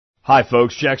Hi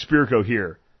folks, Jack Spirko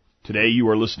here. Today you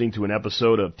are listening to an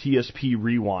episode of TSP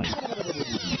Rewind.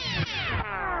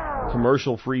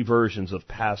 Commercial-free versions of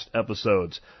past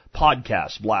episodes,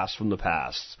 podcast blasts from the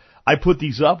past. I put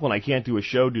these up when I can't do a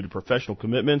show due to professional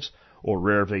commitments or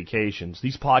rare vacations.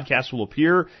 These podcasts will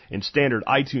appear in standard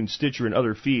iTunes, Stitcher, and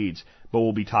other feeds, but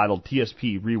will be titled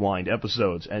TSP Rewind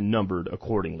episodes and numbered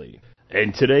accordingly.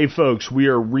 And today, folks, we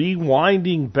are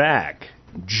rewinding back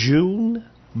June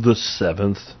the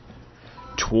 7th,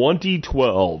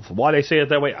 2012. Why'd I say it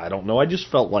that way? I don't know. I just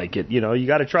felt like it. You know, you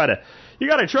gotta try to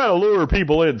lure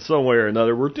people in some way or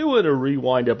another. We're doing a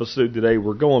rewind episode today.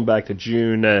 We're going back to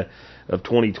June of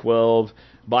 2012.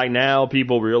 By now,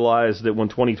 people realize that when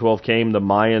 2012 came, the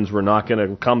Mayans were not going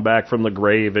to come back from the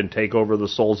grave and take over the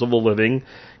souls of the living,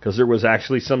 because there was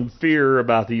actually some fear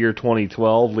about the year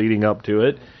 2012 leading up to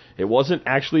it. It wasn't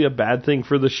actually a bad thing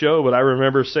for the show, but I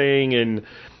remember saying in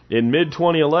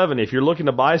mid-2011, if you're looking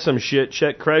to buy some shit,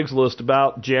 check Craigslist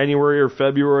about January or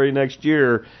February next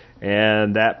year.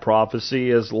 And that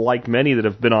prophecy, is like many that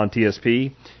have been on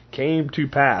TSP, came to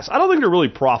pass. I don't think they're really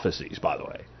prophecies, by the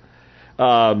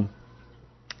way.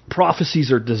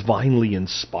 Prophecies are divinely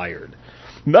inspired.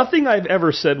 Nothing I've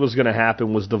ever said was going to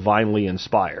happen was divinely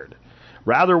inspired.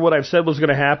 Rather, what I've said was going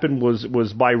to happen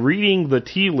was by reading the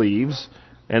tea leaves,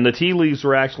 and the tea leaves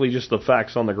were actually just the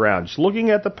facts on the ground. Just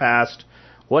looking at the past,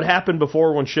 what happened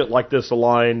before when shit like this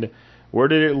aligned, where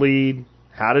did it lead,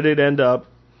 how did it end up,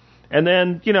 and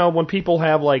then, you know, when people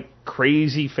have like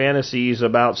crazy fantasies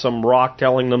about some rock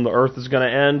telling them the earth is going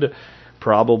to end,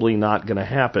 probably not going to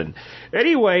happen.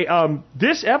 Anyway,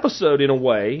 this episode, in a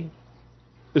way,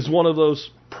 is one of those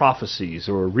prophecies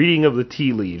or reading of the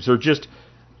tea leaves or just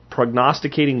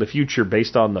prognosticating the future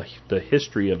based on the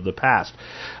history of the past.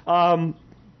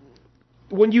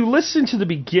 When you listen to the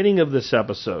beginning of this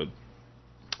episode,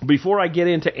 before I get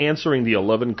into answering the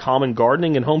 11 common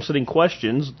gardening and homesteading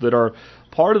questions that are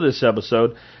part of this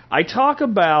episode, I talk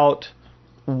about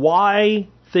why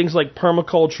things like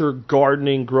permaculture,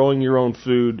 gardening, growing your own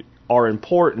food are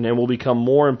important and will become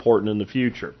more important in the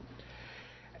future.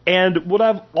 And what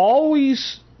I've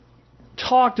always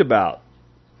talked about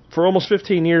for almost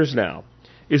 15 years now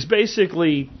is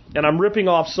basically, and I'm ripping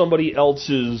off somebody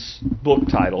else's book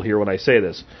title here when I say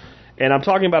this, and I'm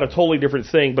talking about a totally different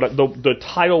thing, but the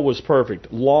title was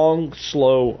perfect. Long,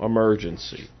 slow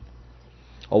emergency.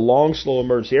 A long, slow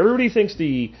emergency. Everybody thinks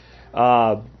the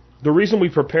reason we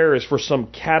prepare is for some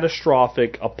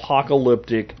catastrophic,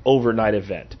 apocalyptic, overnight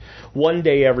event. One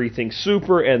day everything's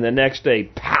super, and the next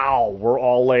day, pow, we're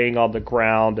all laying on the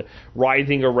ground,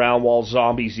 writhing around while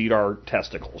zombies eat our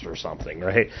testicles or something,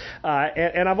 right?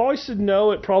 And I've always said,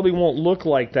 no, it probably won't look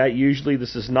like that. Usually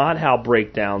this is not how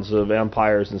breakdowns of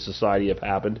empires and society have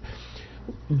happened.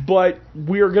 But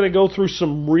we are going to go through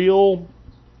some real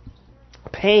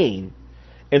pain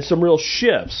and some real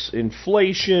shifts.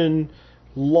 Inflation,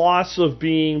 loss of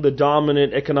being the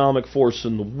dominant economic force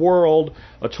in the world,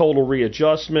 a total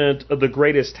readjustment, the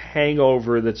greatest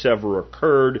hangover that's ever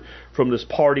occurred from this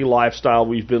party lifestyle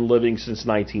we've been living since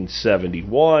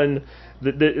 1971,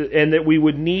 and that we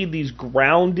would need these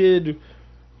grounded,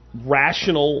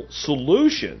 rational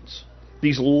solutions,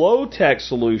 these low-tech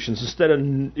solutions, instead of,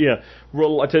 you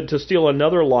know, to steal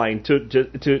another line,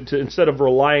 to instead of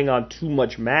relying on too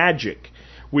much magic.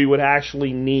 We would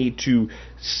actually need to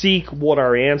seek what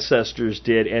our ancestors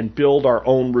did and build our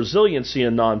own resiliency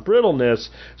and non-brittleness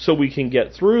so we can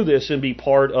get through this and be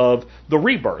part of the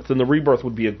rebirth. And the rebirth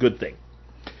would be a good thing.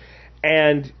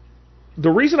 And the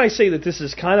reason I say that this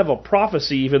is kind of a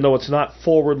prophecy, even though it's not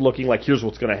forward-looking, like here's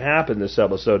what's going to happen this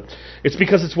episode, it's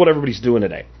because it's what everybody's doing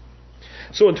today.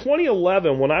 So in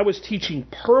 2011, when I was teaching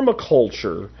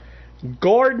permaculture,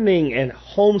 gardening, and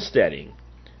homesteading,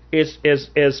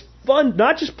 as fun,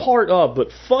 not just part of, but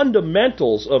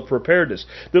fundamentals of preparedness.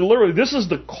 That literally, this is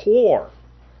the core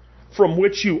from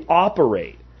which you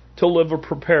operate to live a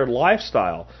prepared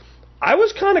lifestyle. I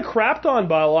was kind of crapped on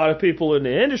by a lot of people in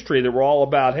the industry that were all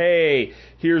about, hey,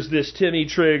 here's this Timmy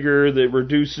trigger that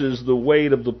reduces the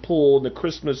weight of the pull and the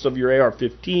crispness of your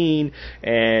AR-15,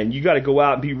 and you got to go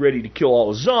out and be ready to kill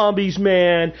all the zombies,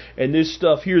 man. And this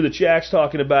stuff here that Jack's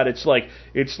talking about, it's like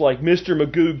Mr.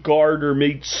 Magoo Gardner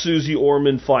meets Susie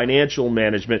Orman financial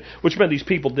management, which meant these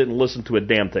people didn't listen to a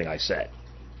damn thing I said.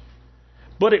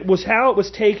 But it was how it was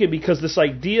taken, because this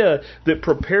idea that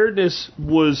preparedness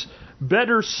was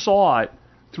better sought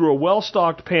through a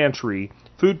well-stocked pantry,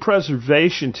 food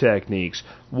preservation techniques,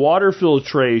 water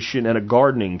filtration, and a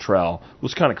gardening trowel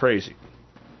was kind of crazy.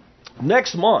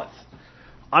 Next month,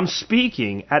 I'm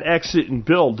speaking at Exit and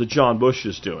Build that John Bush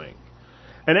is doing.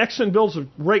 And Exit and Build is a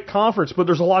great conference, but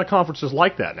there's a lot of conferences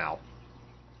like that now.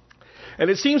 And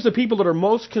it seems the people that are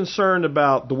most concerned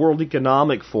about the World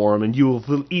Economic Forum and you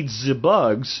will eat the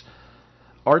bugs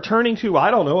are turning to,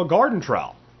 I don't know, a garden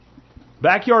trowel.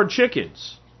 Backyard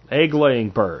chickens, egg-laying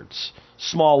birds,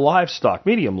 small livestock,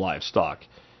 medium livestock,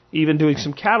 even doing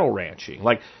some cattle ranching.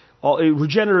 Like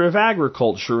regenerative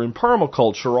agriculture and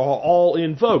permaculture are all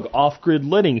in vogue. Off-grid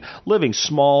living,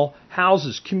 small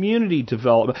houses, community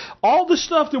development. All the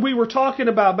stuff that we were talking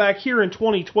about back here in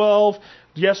 2012,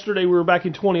 yesterday we were back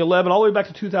in 2011, all the way back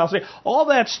to 2008. All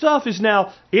that stuff is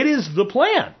now, it is the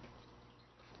plan.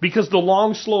 Because the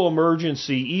long, slow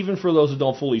emergency, even for those who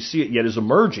don't fully see it yet, is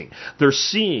emerging. They're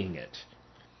seeing it.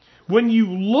 When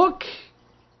you look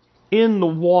in the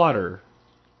water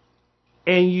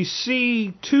and you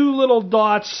see two little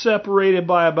dots separated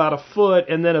by about a foot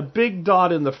and then a big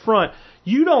dot in the front,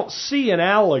 you don't see an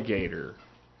alligator.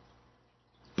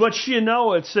 But you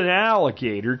know it's an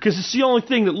alligator because it's the only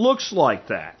thing that looks like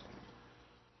that.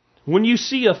 When you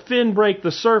see a fin break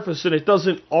the surface and it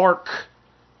doesn't arc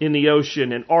in the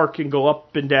ocean and arc and go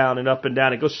up and down and up and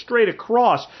down, it goes straight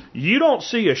across, you don't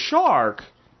see a shark,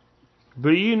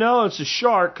 but you know it's a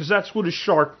shark because that's what a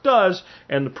shark does.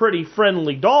 And the pretty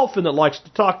friendly dolphin that likes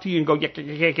to talk to you and go, yak, yak,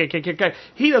 yak, yak, yak, yak, yak,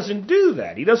 he doesn't do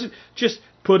that. He doesn't just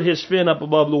put his fin up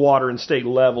above the water and stay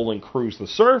level and cruise the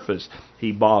surface.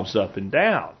 He bobs up and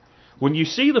down. When you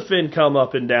see the fin come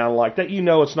up and down like that, you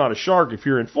know it's not a shark. If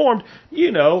you're informed,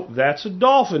 you know that's a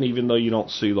dolphin, even though you don't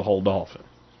see the whole dolphin.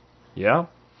 Yeah?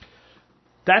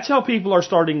 That's how people are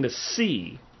starting to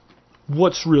see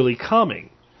what's really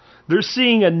coming. They're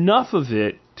seeing enough of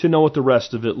it to know what the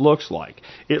rest of it looks like.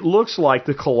 It looks like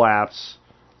the collapse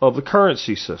of the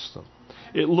currency system.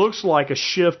 It looks like a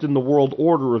shift in the world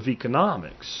order of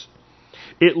economics.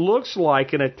 It looks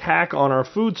like an attack on our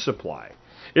food supply.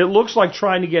 It looks like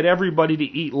trying to get everybody to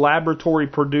eat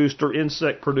laboratory-produced or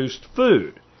insect-produced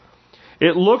food.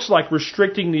 It looks like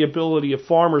restricting the ability of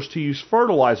farmers to use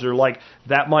fertilizer, like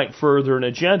that might further an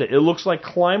agenda. It looks like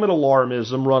climate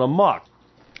alarmism run amok.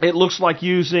 It looks like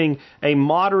using a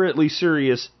moderately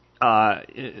serious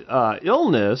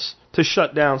illness to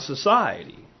shut down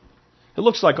society. It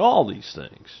looks like all these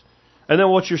things. And then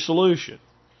what's your solution?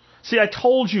 See, I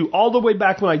told you all the way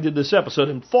back when I did this episode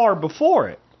and far before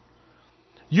it,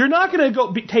 you're not going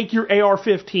to take your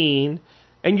AR-15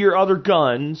 and your other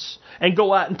guns and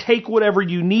go out and take whatever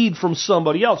you need from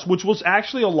somebody else, which was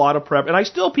actually a lot of prep. And I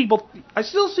still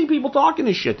see people talking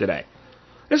this shit today.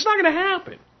 It's not going to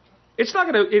happen. It's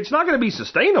not going to be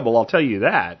sustainable, I'll tell you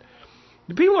that.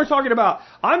 The people are talking about,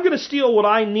 I'm going to steal what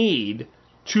I need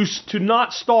to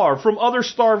not starve from other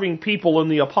starving people in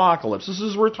the apocalypse. This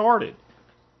is retarded.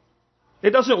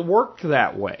 It doesn't work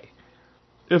that way.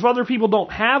 If other people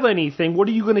don't have anything, what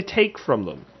are you going to take from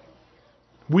them?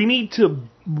 We need to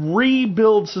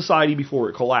rebuild society before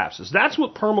it collapses. That's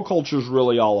what permaculture is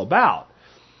really all about.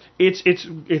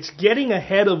 It's getting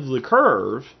ahead of the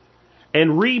curve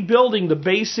and rebuilding the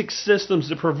basic systems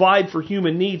that provide for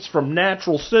human needs from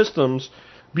natural systems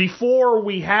before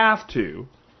we have to,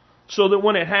 so that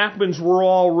when it happens, we're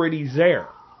already there.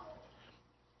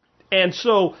 And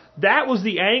so that was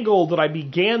the angle that I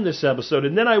began this episode,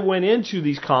 and then I went into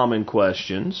these common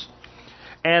questions,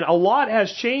 and a lot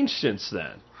has changed since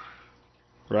then.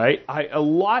 Right? A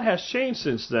lot has changed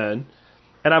since then,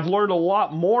 and I've learned a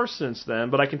lot more since then,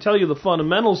 but I can tell you the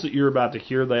fundamentals that you're about to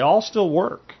hear, they all still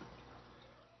work.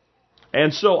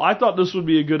 And so I thought this would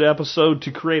be a good episode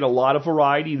to create a lot of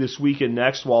variety this week and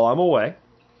next while I'm away.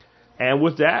 And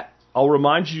with that, I'll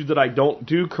remind you that I don't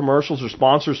do commercials or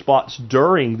sponsor spots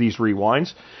during these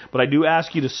rewinds, but I do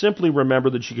ask you to simply remember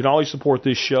that you can always support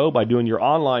this show by doing your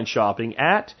online shopping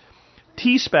at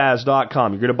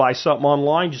tspaz.com. You're going to buy something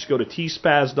online, just go to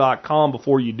tspaz.com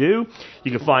before you do.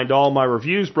 You can find all my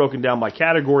reviews broken down by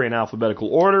category in alphabetical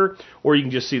order, or you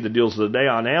can just see the deals of the day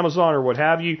on Amazon or what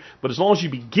have you. But as long as you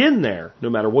begin there, no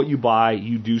matter what you buy,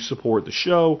 you do support the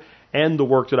show and the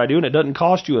work that I do, and it doesn't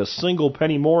cost you a single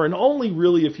penny more, and only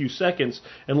really a few seconds,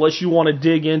 unless you want to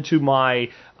dig into my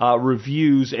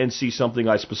reviews and see something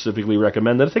I specifically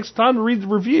recommend, that it takes time to read the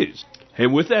reviews.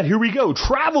 And with that, here we go,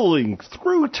 traveling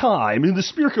through time in the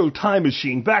Spirko Time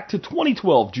Machine back to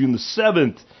 2012, June the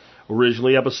 7th.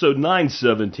 Originally episode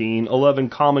 917, 11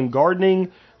 Common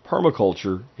Gardening,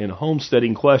 Permaculture, and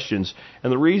Homesteading Questions.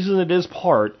 And the reason it is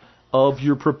part of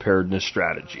your preparedness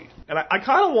strategy. And I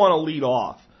kind of want to lead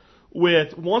off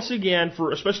with, once again,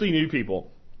 for especially new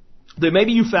people, that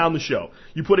maybe you found the show.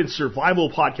 You put in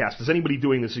survival podcast. Is anybody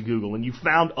doing this in Google? And you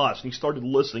found us and you started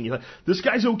listening. You thought, this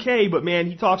guy's okay, but man,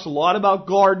 he talks a lot about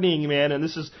gardening, man. And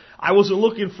I wasn't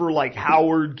looking for like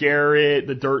Howard Garrett,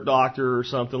 the Dirt Doctor or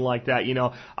something like that. You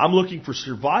know, I'm looking for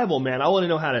survival, man. I want to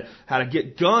know how to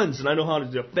get guns, and I know how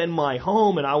to defend my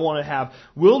home, and I want to have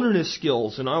wilderness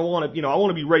skills, and I want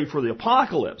to be ready for the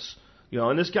apocalypse. You know,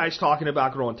 and this guy's talking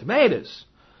about growing tomatoes.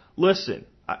 Listen.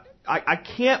 I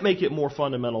can't make it more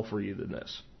fundamental for you than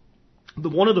this.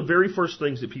 One of the very first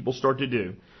things that people start to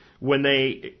do when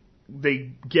they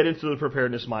get into the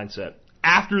preparedness mindset,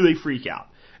 after they freak out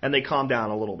and they calm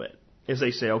down a little bit, is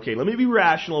they say, okay, let me be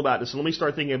rational about this and let me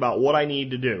start thinking about what I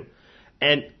need to do.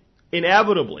 And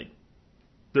inevitably,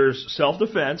 there's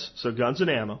self-defense, so guns and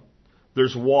ammo,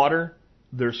 there's water,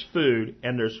 there's food,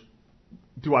 and there's,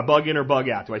 do I bug in or bug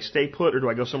out? Do I stay put or do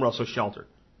I go somewhere else, so shelter?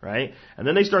 Right? And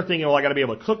then they start thinking, well, I got to be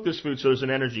able to cook this food, so there's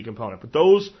an energy component. But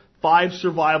those 5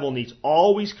 survival needs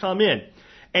always come in.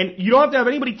 And you don't have to have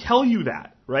anybody tell you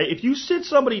that, right? If you sit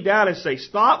somebody down and say,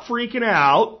 stop freaking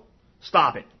out,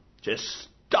 stop it. Just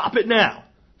stop it now.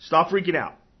 Stop freaking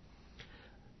out.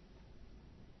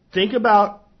 Think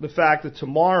about the fact that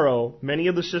tomorrow, many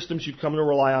of the systems you've come to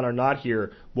rely on are not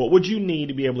here. What would you need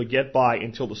to be able to get by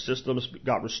until the systems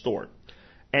got restored?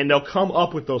 And they'll come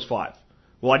up with those 5.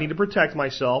 Well, I need to protect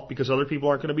myself because other people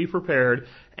aren't going to be prepared,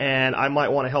 and I might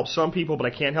want to help some people, but I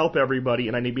can't help everybody,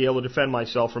 and I need to be able to defend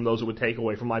myself from those that would take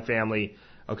away from my family.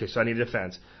 Okay, so I need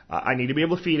defense. I need to be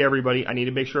able to feed everybody. I need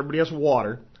to make sure everybody has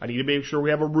water. I need to make sure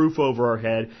we have a roof over our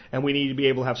head, and we need to be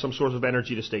able to have some source of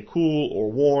energy to stay cool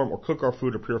or warm or cook our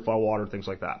food or purify water, things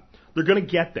like that. They're going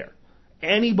to get there.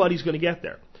 Anybody's going to get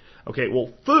there. Okay,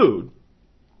 well, food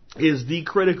is the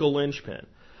critical linchpin.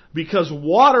 Because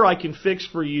water I can fix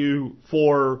for you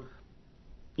for,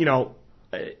 $30,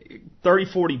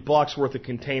 $40 worth of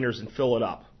containers and fill it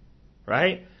up,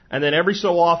 right? And then every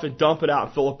so often dump it out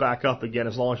and fill it back up again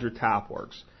as long as your tap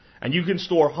works. And you can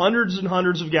store hundreds and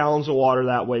hundreds of gallons of water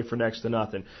that way for next to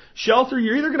nothing. Shelter,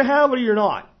 you're either going to have it or you're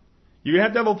not. You're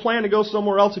going to have a plan to go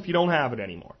somewhere else if you don't have it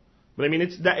anymore. But I mean,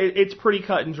 it's pretty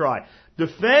cut and dry.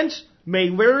 Defense may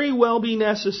very well be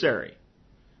necessary.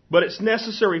 But it's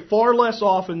necessary far less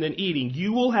often than eating.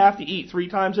 You will have to eat 3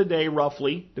 times a day,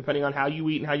 roughly, depending on how you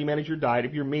eat and how you manage your diet.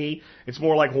 If you're me, it's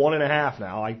more like 1.5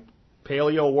 now.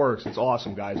 Paleo works. It's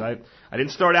awesome, guys. I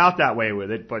didn't start out that way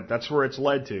with it, but that's where it's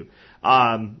led to.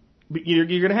 But you're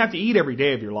going to have to eat every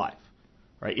day of your life,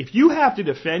 right? If you have to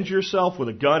defend yourself with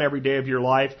a gun every day of your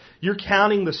life, you're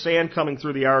counting the sand coming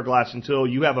through the hourglass until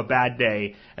you have a bad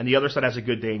day and the other side has a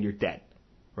good day and you're dead,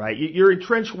 right? You're in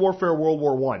trench warfare, World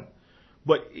War I.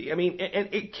 But, I mean,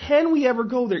 can we ever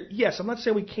go there? Yes, I'm not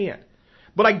saying we can't.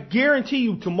 But I guarantee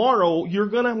you tomorrow you're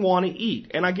going to want to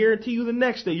eat. And I guarantee you the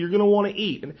next day you're going to want to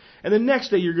eat. And the next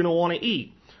day you're going to want to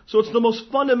eat. So it's the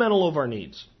most fundamental of our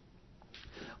needs.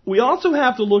 We also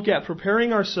have to look at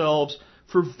preparing ourselves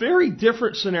for very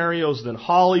different scenarios than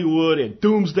Hollywood and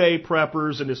doomsday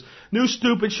preppers and this new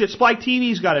stupid shit. Spike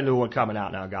TV's got a new one coming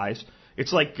out now, guys.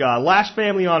 It's like Last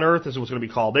Family on Earth is what's going to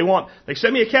be called. They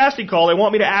sent me a casting call. They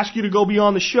want me to ask you to go be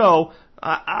on the show.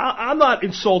 I'm not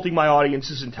insulting my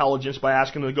audience's intelligence by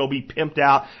asking them to go be pimped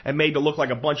out and made to look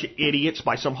like a bunch of idiots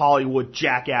by some Hollywood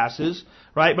jackasses,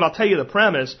 right? But I'll tell you the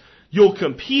premise. You'll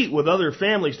compete with other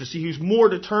families to see who's more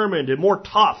determined and more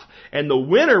tough, and the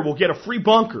winner will get a free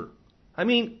bunker. I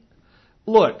mean,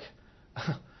 look,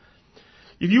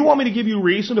 if you want me to give you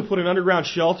reason to put an underground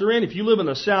shelter in, if you live in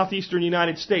the southeastern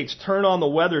United States, turn on the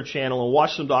Weather Channel and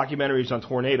watch some documentaries on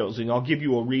tornadoes, and I'll give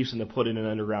you a reason to put in an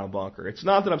underground bunker. It's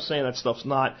not that I'm saying that stuff's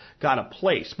not got a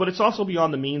place, but it's also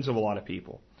beyond the means of a lot of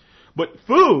people. But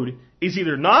food is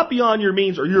either not beyond your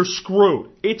means or you're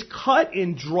screwed. It's cut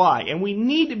and dry, and we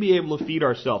need to be able to feed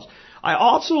ourselves. I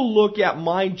also look at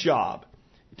my job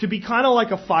to be kind of like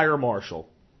a fire marshal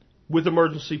with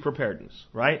emergency preparedness,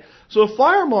 right? So a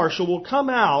fire marshal will come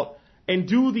out and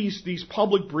do these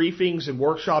public briefings and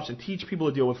workshops and teach people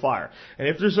to deal with fire. And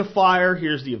if there's a fire,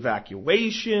 here's the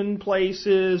evacuation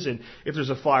places. And if there's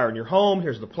a fire in your home,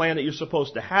 here's the plan that you're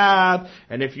supposed to have.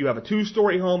 And if you have a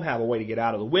 2-story home, have a way to get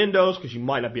out of the windows because you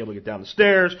might not be able to get down the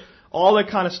stairs. All that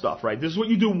kind of stuff, right? This is what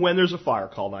you do when there's a fire.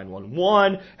 Call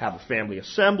 911, have a family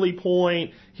assembly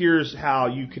point. Here's how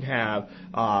you can have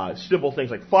simple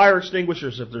things like fire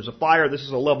extinguishers. If there's a fire, this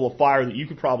is a level of fire that you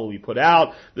could probably put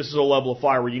out. This is a level of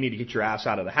fire where you need to get your ass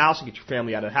out of the house and get your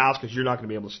family out of the house because you're not going to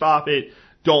be able to stop it.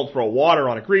 Don't throw water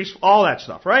on a grease, all that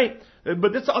stuff, right?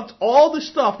 But it's all the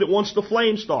stuff that once the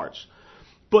flame starts.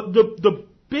 But the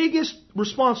biggest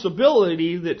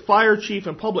responsibility that fire chief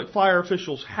and public fire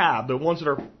officials have, the ones that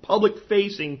are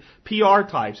public-facing PR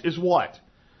types, is what?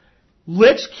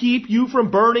 Let's keep you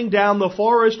from burning down the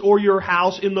forest or your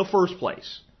house in the first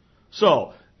place.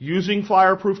 So, using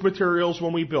fireproof materials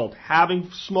when we build, having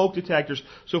smoke detectors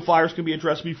so fires can be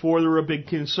addressed before they're a big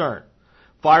concern,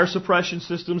 fire suppression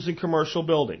systems in commercial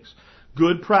buildings,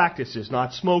 good practices,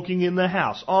 not smoking in the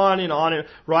house, on and,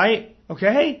 right?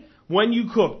 Okay? When you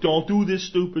cook, don't do this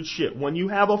stupid shit. When you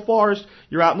have a forest,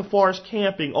 you're out in the forest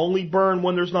camping, only burn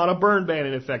when there's not a burn ban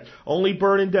in effect. Only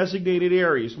burn in designated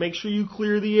areas. Make sure you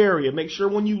clear the area. Make sure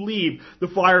when you leave, the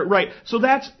fire, right. So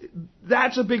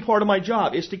that's a big part of my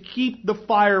job, is to keep the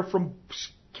fire from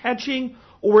catching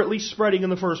or at least spreading in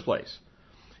the first place.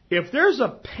 If there's a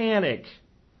panic,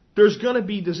 there's going to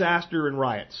be disaster and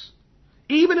riots.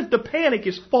 Even if the panic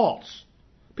is false.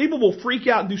 People will freak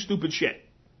out and do stupid shit.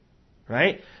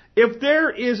 Right? If there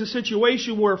is a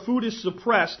situation where food is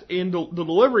suppressed in the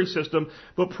delivery system,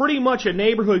 but pretty much a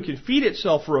neighborhood can feed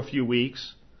itself for a few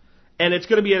weeks, and it's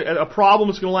going to be a problem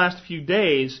that's going to last a few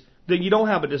days, then you don't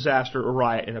have a disaster or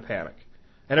riot and a panic.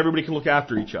 And everybody can look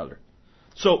after each other.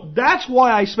 So that's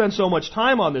why I spend so much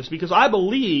time on this, because I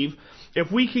believe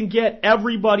if we can get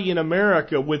everybody in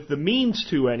America, with the means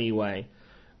to anyway,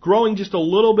 growing just a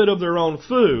little bit of their own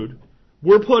food,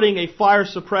 we're putting a fire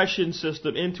suppression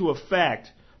system into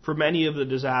effect for many of the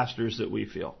disasters that we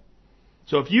feel.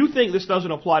 So if you think this doesn't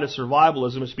apply to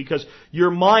survivalism, it's because your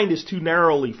mind is too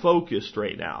narrowly focused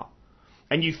right now.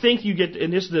 And you think you get,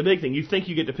 and this is the big thing, you think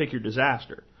you get to pick your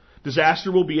disaster.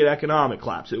 Disaster will be an economic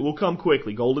collapse. It will come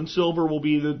quickly. Gold and silver will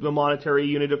be the monetary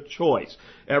unit of choice.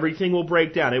 Everything will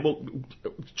break down. It will,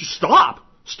 just stop.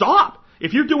 Stop.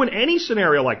 If you're doing any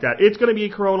scenario like that, it's going to be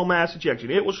a coronal mass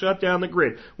ejection. It will shut down the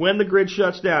grid. When the grid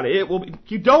shuts down, it will be,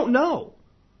 you don't know.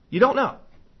 You don't know.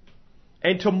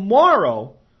 And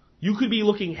tomorrow, you could be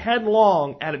looking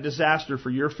headlong at a disaster for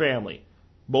your family.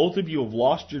 Both of you have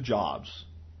lost your jobs.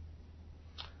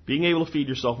 Being able to feed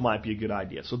yourself might be a good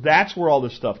idea. So that's where all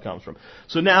this stuff comes from.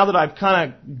 So now that I've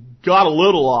kind of got a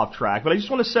little off track, but I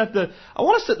just want to set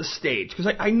the stage,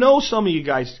 because I know some of you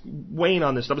guys wane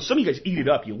on this stuff, but some of you guys eat it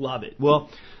up. You love it.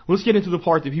 Well, let's get into the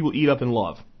part that people eat up and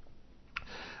love.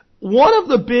 One of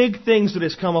the big things that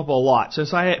has come up a lot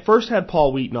since I first had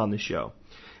Paul Wheaton on the show,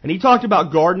 and he talked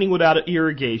about gardening without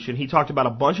irrigation. He talked about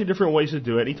a bunch of different ways to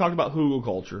do it. He talked about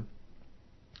hugelkultur,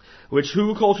 which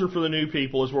hugelkultur for the new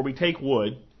people is where we take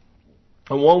wood,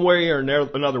 and one way or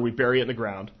another we bury it in the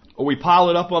ground, or we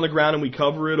pile it up on the ground and we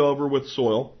cover it over with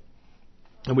soil,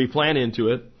 and we plant into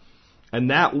it, and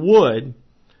that wood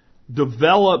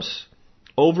develops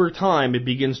over time. It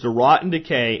begins to rot and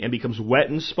decay and becomes wet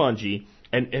and spongy,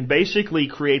 and basically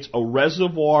creates a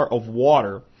reservoir of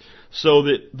water, so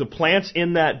that the plants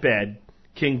in that bed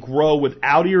can grow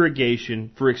without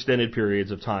irrigation for extended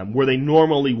periods of time, where they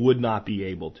normally would not be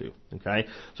able to. Okay?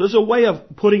 So it's a way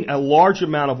of putting a large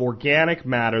amount of organic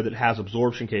matter that has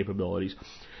absorption capabilities.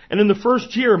 And in the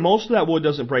first year, most of that wood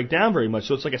doesn't break down very much,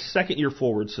 so it's like a second year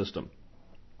forward system.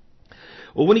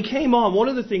 Well, when he came on, one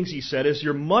of the things he said is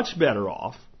you're much better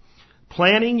off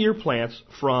planting your plants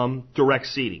from direct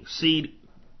seeding.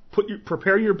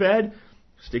 Prepare your bed,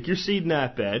 stick your seed in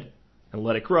that bed, and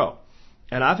let it grow.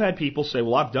 And I've had people say,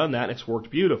 well, I've done that and it's worked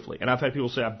beautifully. And I've had people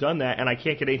say, I've done that and I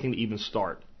can't get anything to even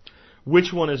start.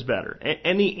 Which one is better?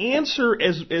 And the answer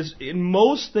is in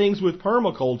most things with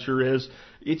permaculture is,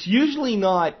 it's usually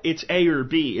not it's A or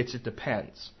B, it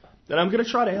depends. And I'm going to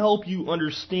try to help you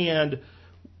understand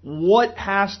what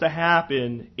has to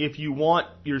happen if you want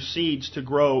your seeds to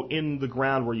grow in the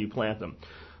ground where you plant them.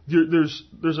 There's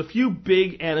a few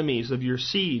big enemies of your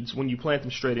seeds when you plant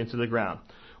them straight into the ground.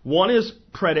 One is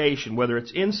predation, whether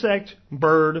it's insect,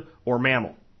 bird, or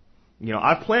mammal. You know,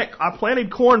 I've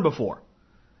planted corn before,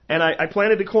 and I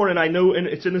planted the corn, and I know, and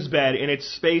it's in this bed, and it's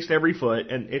spaced every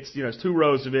foot, and it's, you know, it's 2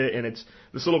 rows of it, and it's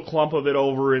this little clump of it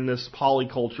over in this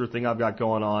polyculture thing I've got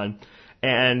going on.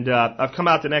 And I've come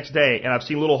out the next day, and I've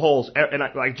seen little holes, and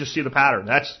I just see the pattern.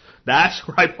 That's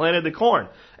where I planted the corn.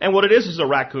 And what it is a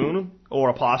raccoon or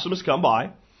a possum has come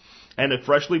by, and the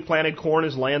freshly planted corn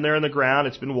is laying there in the ground.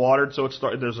 It's been watered, so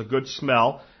there's a good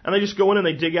smell. And they just go in and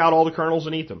they dig out all the kernels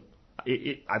and eat them.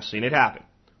 I've seen it happen,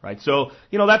 right? So,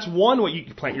 you know, that's one way.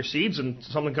 You plant your seeds and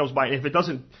something comes by, and if it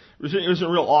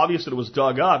isn't real obvious that it was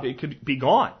dug up, it could be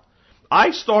gone.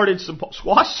 I started some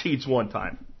squash seeds one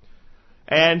time.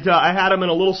 And I had them in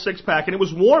a little 6-pack, and it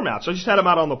was warm out, so I just had them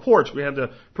out on the porch. We had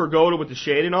the pergola with the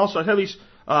shade, and also I had these,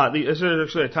 this is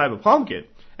actually a type of pumpkin.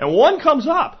 And one comes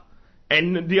up.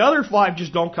 And the other 5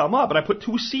 just don't come up. And I put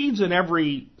 2 seeds in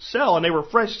every cell, and they were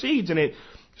fresh seeds, and it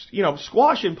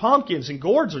squash and pumpkins and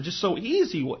gourds are just so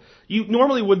easy. You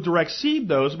normally would direct seed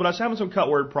those, but I was having some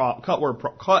cutworm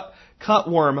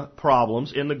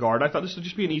problems in the garden. I thought this would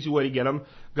just be an easy way to get them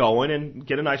going and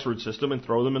get a nice root system and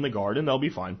throw them in the garden. They'll be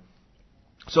fine.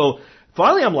 So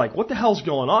finally I'm like, what the hell's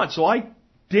going on? So I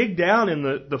dig down in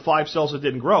the 5 cells that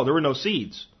didn't grow. There were no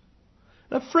seeds.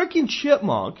 That freaking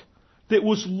chipmunk that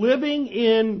was living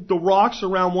in the rocks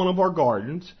around one of our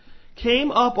gardens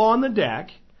came up on the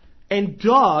deck and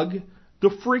dug the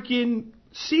freaking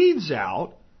seeds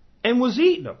out and was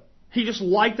eating them. He just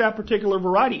liked that particular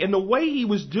variety. And the way he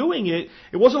was doing it,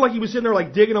 it wasn't like he was sitting there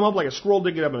like digging them up like a squirrel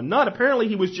digging up a nut. Apparently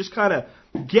he was just kind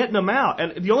of getting them out.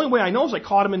 And the only way I know is I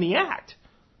caught him in the act.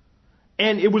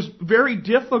 And it was very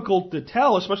difficult to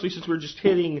tell, especially since we were just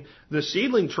hitting the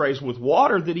seedling trays with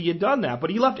water, that he had done that. But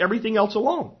he left everything else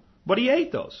alone. But he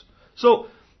ate those. So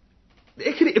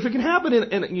if it can happen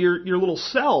in your little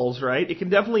cells, right, it can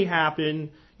definitely happen,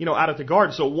 out at the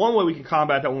garden. So one way we can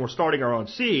combat that when we're starting our own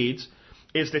seeds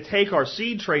is to take our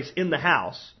seed trays in the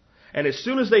house, and as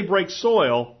soon as they break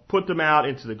soil, put them out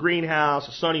into the greenhouse,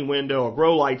 a sunny window, a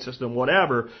grow light system,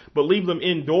 whatever, but leave them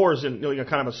indoors in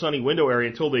kind of a sunny window area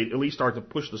until they at least start to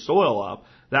push the soil up.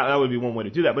 That would be one way to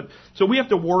do that. But so we have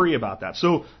to worry about that.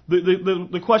 So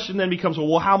the question then becomes,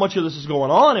 well, how much of this is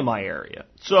going on in my area?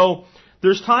 So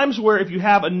there's times where if you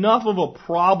have enough of a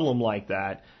problem like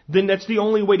that, then that's the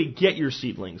only way to get your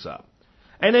seedlings up.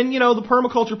 And then, the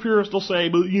permaculture purists will say,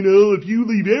 but, if you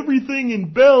leave everything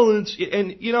in balance,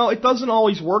 and, it doesn't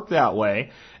always work that way.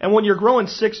 And when you're growing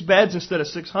 6 beds instead of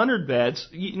 600 beds,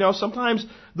 sometimes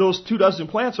those 24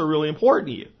 plants are really important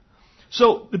to you.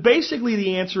 So basically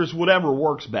the answer is whatever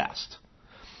works best.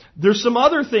 There's some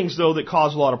other things, though, that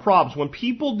cause a lot of problems. When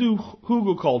people do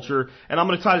hugelkultur, and I'm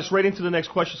going to tie this right into the next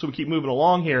question so we keep moving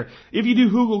along here. If you do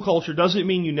hugelkultur, does it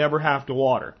mean you never have to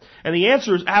water? And the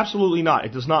answer is absolutely not.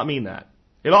 It does not mean that.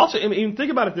 It also, think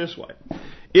about it this way.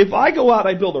 If I go out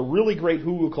and I build a really great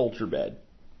hugelkultur bed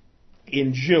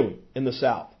in June in the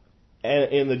south,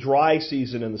 and in the dry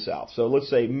season in the south, so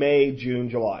let's say May, June,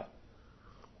 July,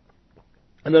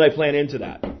 and then I plant into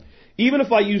that, even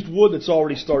if I used wood that's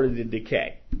already started to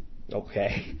decay,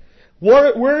 okay,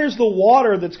 where is the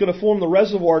water that's going to form the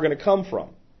reservoir going to come from?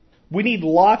 We need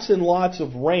lots and lots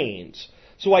of rains.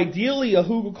 So ideally, a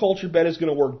hugelkultur bed is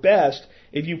going to work best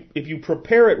if you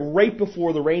prepare it right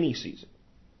before the rainy season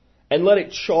and let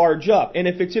it charge up. And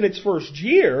if it's in its first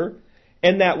year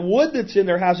and that wood that's in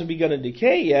there hasn't begun to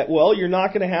decay yet, well, you're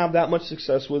not going to have that much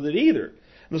success with it either.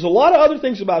 There's a lot of other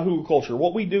things about hugelkultur.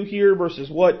 What we do here versus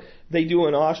what they do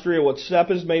in Austria, what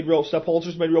Stepholzer's made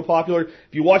real popular. If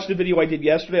you watch the video I did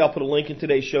yesterday, I'll put a link in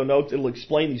today's show notes. It'll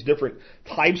explain these different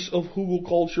types of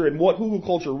hugelkultur and what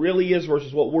hugelkultur really is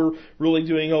versus what we're really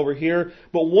doing over here.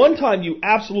 But one time you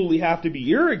absolutely have to be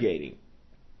irrigating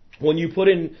when you're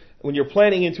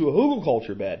planting into a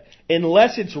hugelkultur bed,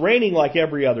 unless it's raining like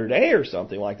every other day or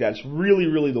something like that. It's really,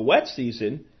 really the wet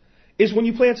season, is when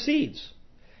you plant seeds.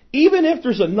 Even if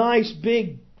there's a nice,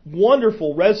 big,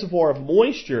 wonderful reservoir of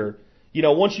moisture,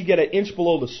 once you get an inch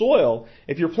below the soil,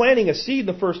 if you're planting a seed in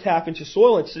the first half inch of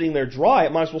soil and it's sitting there dry,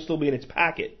 it might as well still be in its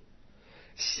packet.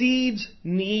 Seeds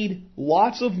need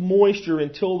lots of moisture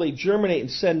until they germinate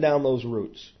and send down those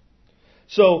roots.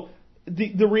 So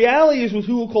the reality is with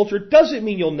hugelkultur, it doesn't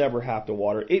mean you'll never have to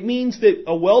water. It means that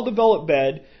a well-developed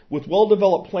bed with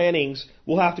well-developed plantings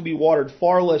will have to be watered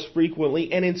far less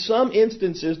frequently, and in some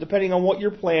instances, depending on what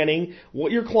you're planting,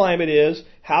 what your climate is,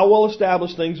 how well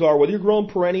established things are, whether you're growing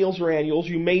perennials or annuals,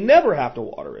 you may never have to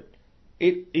water it.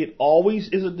 It always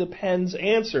is a depends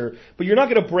answer, but you're not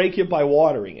going to break it by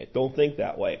watering it. Don't think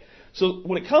that way. So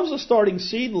when it comes to starting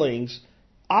seedlings,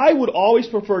 I would always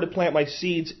prefer to plant my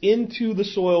seeds into the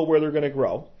soil where they're going to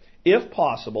grow. If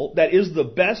possible, that is the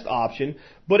best option,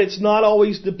 but it's not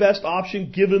always the best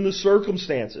option given the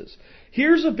circumstances.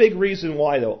 Here's a big reason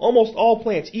why, though. Almost all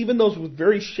plants, even those with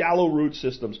very shallow root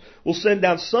systems, will send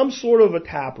down some sort of a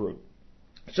taproot,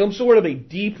 some sort of a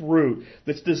deep root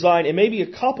that's designed, and maybe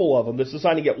a couple of them, that's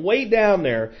designed to get way down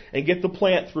there and get the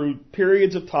plant through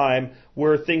periods of time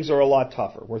where things are a lot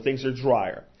tougher, where things are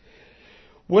drier.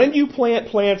 When you plant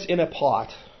plants in a pot,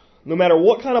 no matter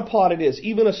what kind of pot it is,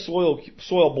 even a soil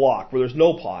block where there's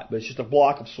no pot, but it's just a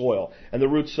block of soil, and the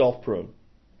roots self-prune,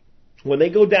 when they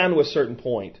go down to a certain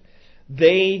point,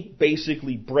 they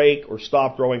basically break or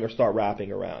stop growing or start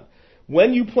wrapping around.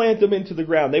 When you plant them into the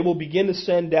ground, they will begin to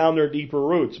send down their deeper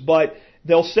roots, but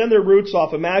they'll send their roots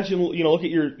off. Imagine, look at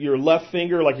your left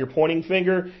finger, like your pointing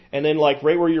finger, and then like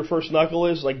right where your first knuckle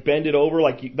is, like bend it over,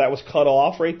 like that was cut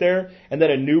off right there, and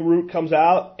then a new root comes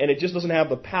out, and it just doesn't have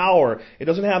the power, it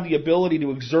doesn't have the ability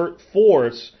to exert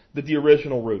force that the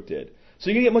original root did. So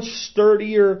you can get much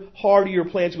sturdier, hardier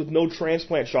plants with no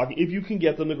transplant shocking if you can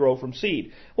get them to grow from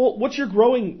seed. Well, what's your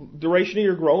growing duration of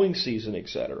your growing season,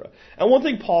 etc.? And one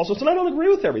thing Paul says, and I don't agree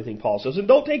with everything Paul says, and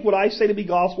don't take what I say to be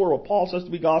gospel or what Paul says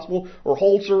to be gospel or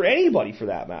Holtz or anybody for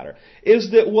that matter, is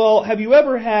that, well, have you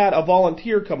ever had a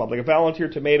volunteer come up, like a volunteer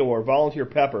tomato or a volunteer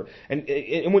pepper, and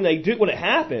when it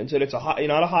happens, and it's not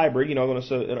a hybrid, it's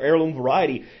an heirloom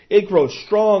variety, it grows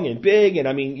strong and big, and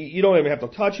I mean, you don't even have to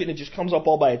touch it, and it just comes up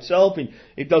all by itself, and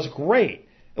it does great.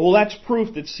 Well, that's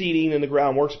proof that seeding in the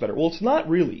ground works better. Well, it's not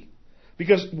really.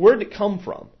 Because where did it come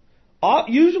from?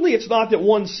 Usually it's not that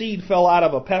one seed fell out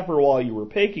of a pepper while you were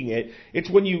picking it. It's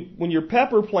when your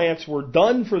pepper plants were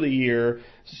done for the year,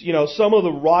 some of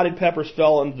the rotted peppers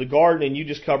fell into the garden and you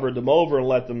just covered them over and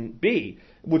let them be,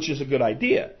 which is a good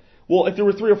idea. Well, if there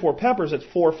were 3 or 4 peppers, that's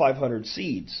 400 or 500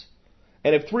 seeds.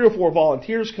 And if 3 or 4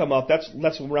 volunteers come up,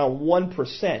 that's around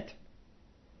 1%.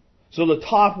 So the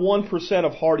top 1%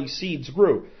 of hardy seeds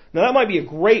grew. Now that might be a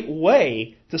great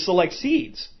way to select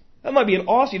seeds. That might be an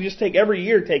awesome, you just take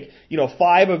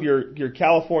 5 of your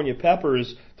California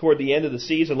peppers toward the end of the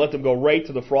season, let them go right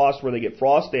to the frost where they get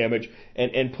frost damage,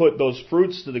 and put those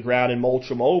fruits to the ground and mulch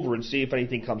them over and see if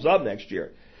anything comes up next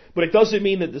year. But it doesn't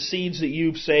mean that the seeds that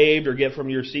you've saved or get from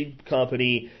your seed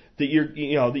company that you're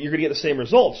going to get the same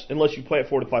results unless you plant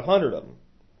 400 to 500 of them.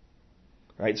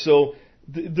 Right? So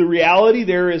the reality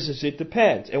there is it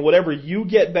depends. And whatever you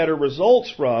get better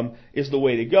results from is the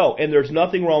way to go. And there's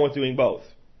nothing wrong with doing both.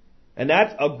 And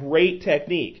that's a great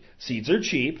technique. Seeds are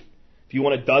cheap. If you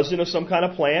want a dozen of some kind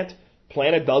of plant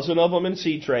a dozen of them in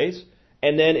seed trays.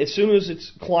 And then as soon as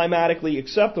it's climatically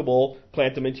acceptable,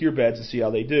 plant them into your beds and see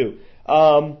how they do.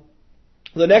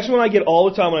 The next one I get all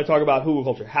the time when I talk about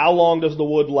hugelkultur. How long does the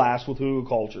wood last with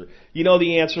hugelkultur? You know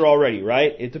the answer already,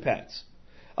 right? It depends.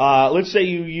 Let's say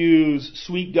you use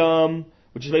sweet gum,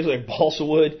 which is basically like balsa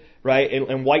wood, right,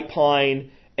 and white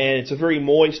pine, and it's a very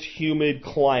moist, humid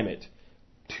climate.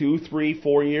 2, 3,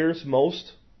 4 years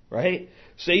most, right?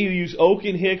 Say you use oak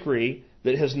and hickory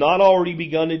that has not already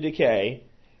begun to decay,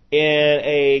 and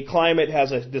a climate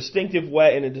has a distinctive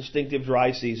wet and a distinctive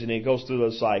dry season, and it goes through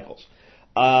those cycles.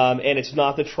 And it's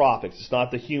not the tropics, it's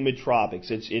not the humid tropics,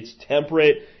 it's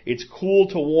temperate, it's cool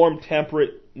to warm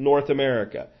temperate North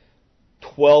America.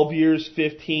 12 years,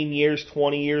 15 years,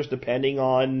 20 years, depending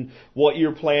on what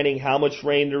you're planting, how much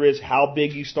rain there is, how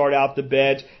big you start out the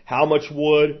beds, how much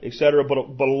wood, etc., but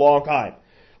a long time.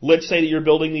 Let's say that you're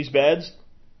building these beds,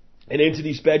 and into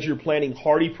these beds you're planting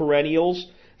hardy perennials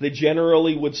that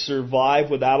generally would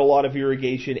survive without a lot of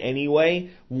irrigation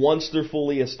anyway, once they're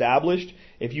fully established.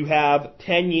 If you have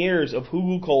 10 years of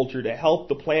hugelkultur to help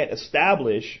the plant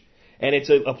establish, and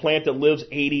it's a plant that lives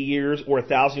 80 years or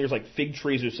 1,000 years, like fig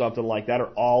trees or something like that,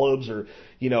 or olives, or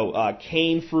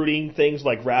cane fruiting things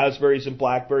like raspberries and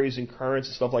blackberries and currants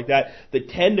and stuff like that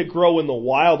tend to grow in the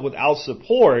wild without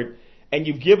support, and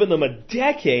you've given them a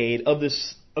decade of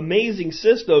this amazing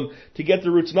system to get the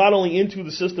roots not only into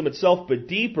the system itself but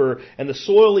deeper, and the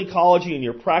soil ecology, and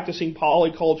you're practicing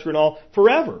polyculture and all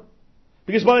forever.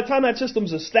 Because by the time that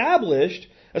system's established,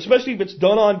 especially if it's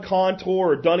done on contour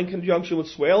or done in conjunction with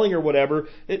swaling or whatever,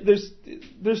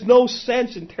 there's no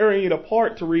sense in tearing it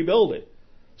apart to rebuild it.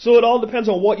 So it all depends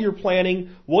on what you're planning,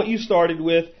 what you started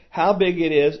with, how big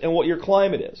it is, and what your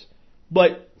climate is.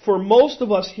 But for most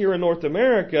of us here in North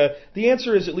America, the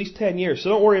answer is at least 10 years. So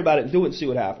don't worry about it and do it and see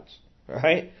what happens. All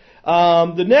right?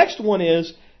 The next one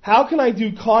is, how can I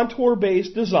do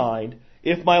contour-based design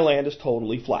if my land is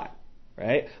totally flat?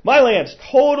 Right? My land's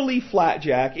totally flat,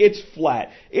 Jack. It's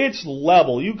flat. It's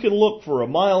level. You can look for a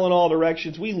mile in all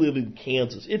directions. We live in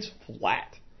Kansas. It's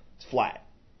flat. It's flat.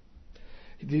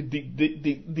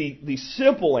 The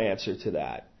simple answer to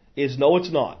that is no,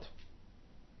 it's not.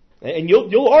 And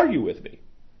you'll argue with me.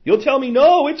 You'll tell me,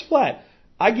 no, it's flat.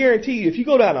 I guarantee you, if you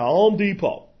go down to Home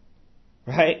Depot,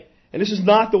 right? And this is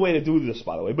not the way to do this,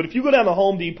 by the way, but if you go down to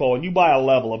Home Depot and you buy a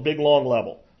level, a big long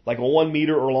level, like a 1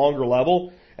 meter or longer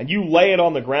level, and you lay it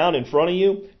on the ground in front of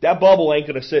you, that bubble ain't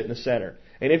going to sit in the center.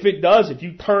 And if it does, if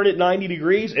you turn it 90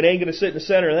 degrees, it ain't going to sit in the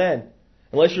center then.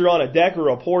 Unless you're on a deck or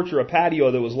a porch or a patio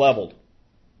that was leveled.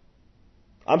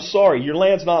 I'm sorry, your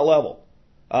land's not level.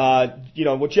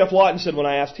 What Jeff Lawton said when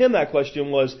I asked him that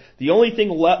question was, the only thing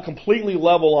completely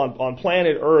level on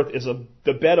planet Earth is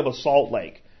the bed of a salt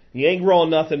lake. You ain't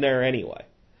growing nothing there anyway.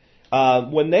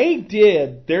 When they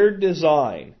did their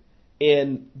design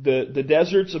in the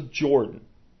deserts of Jordan,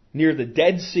 near the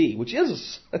Dead Sea, which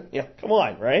is, come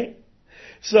on, right?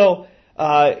 So,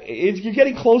 you're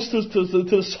getting close to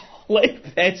the salt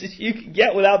lake beds as you can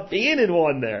get without being in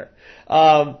one there.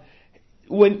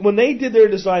 when they did their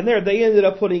design there, they ended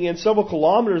up putting in several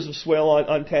kilometers of swale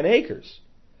on 10 acres.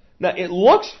 Now, it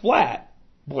looks flat,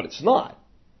 but it's not.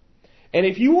 And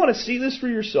if you want to see this for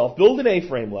yourself, build an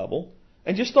A-frame level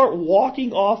and just start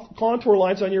walking off contour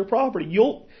lines on your property.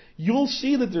 You'll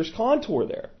see that there's contour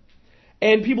there.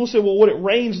 And people say, well, when it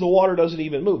rains, the water doesn't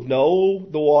even move. No,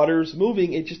 the water's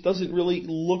moving. It just doesn't really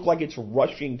look like it's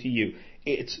rushing to you.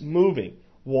 It's moving.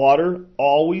 Water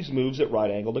always moves at right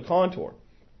angle to contour.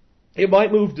 It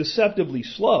might move deceptively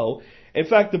slow. In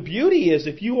fact, the beauty is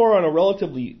if you are on a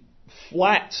relatively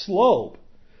flat slope,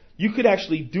 you could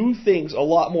actually do things a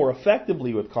lot more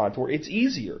effectively with contour. It's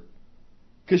easier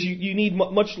because you need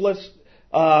much less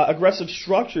aggressive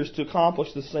structures to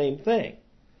accomplish the same thing.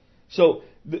 So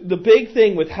the big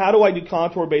thing with how do I do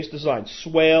contour-based design,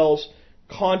 swales,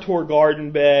 contour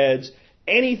garden beds,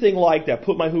 anything like that,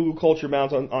 put my hugelkultur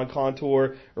mounds on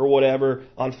contour or whatever,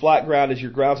 on flat ground is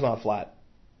your ground's not flat.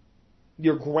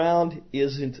 Your ground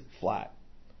isn't flat.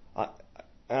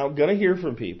 I'm going to hear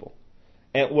from people.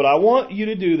 And what I want you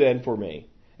to do then for me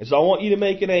is I want you to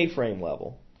make an A-frame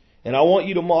level. And I want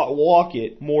you to walk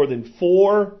it more than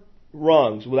 4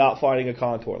 rungs without finding a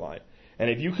contour line. And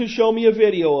if you can show me a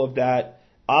video of that,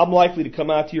 I'm likely to come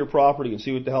out to your property and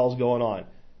see what the hell's going on.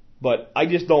 But I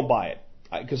just don't buy it.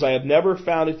 Because I have never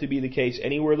found it to be the case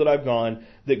anywhere that I've gone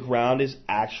that ground is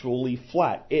actually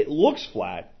flat. It looks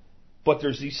flat, but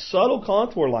there's these subtle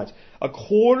contour lines. A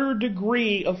 1/4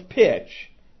 degree of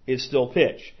pitch is still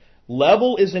pitch.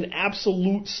 Level is an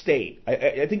absolute state.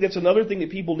 I think that's another thing that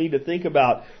people need to think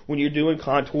about when you're doing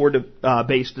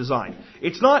contour-based design.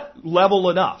 It's not level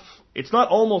enough. It's not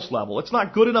almost level. It's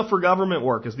not good enough for government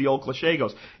work, as the old cliche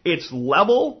goes. It's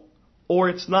level or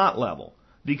it's not level,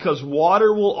 because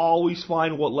water will always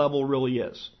find what level really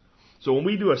is. So when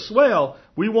we do a swale,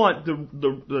 we want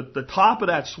the top of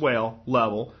that swale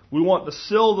level. We want the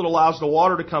sill that allows the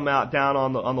water to come out down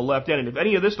on the left end. And if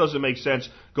any of this doesn't make sense,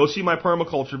 go see my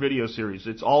permaculture video series.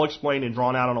 It's all explained and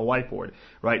drawn out on a whiteboard,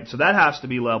 right? So that has to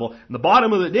be level. And the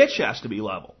bottom of the ditch has to be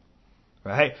level,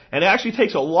 right? And it actually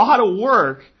takes a lot of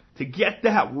work to get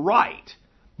that right.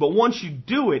 But once you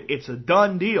do it, it's a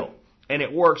done deal. And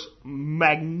it works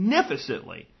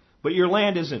magnificently. But your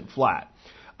land isn't flat.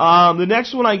 The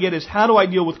next one I get is how do I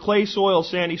deal with clay soil,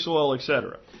 sandy soil,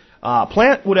 etc.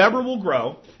 Plant whatever will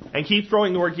grow and keep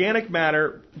throwing the organic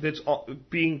matter that's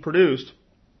being produced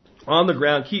on the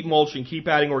ground. Keep mulching, keep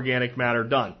adding organic matter.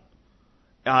 Done.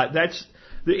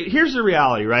 Here's the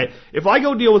reality, right? If I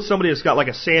go deal with somebody that's got like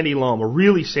a sandy loam, a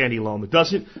really sandy loam,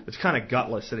 it's kind of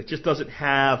gutless and it just doesn't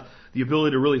have the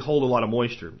ability to really hold a lot of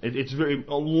moisture. It's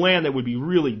a land that would be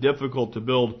really difficult to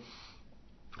build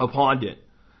a pond in.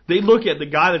 They look at the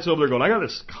guy that's over there going, I got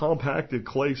this compacted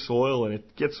clay soil and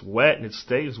it gets wet and it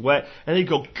stays wet. And they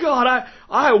go, God,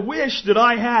 I wish that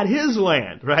I had his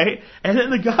land, right? And then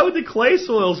the guy with the clay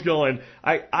soil's going,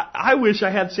 I wish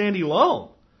I had sandy loam.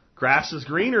 Grass is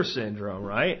greener syndrome,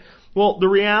 right? Well, the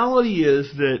reality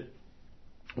is that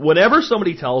whenever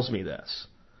somebody tells me this,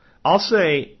 I'll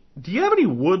say, do you have any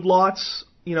woodlots,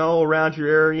 around your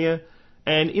area?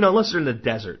 And, unless they're in the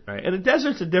desert, right? And the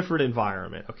desert's a different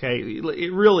environment, okay?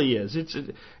 It really is.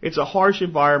 It's a harsh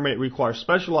environment. It requires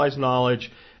specialized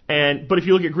knowledge. But if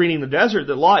you look at greening the desert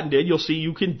that Lawton did, you'll see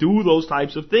you can do those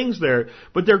types of things there.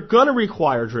 But they're going to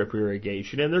require drip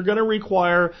irrigation, and they're going to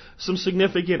require some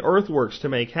significant earthworks to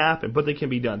make happen. But they can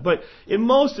be done. But in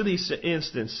most of these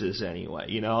instances,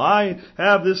 anyway, I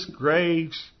have this gray,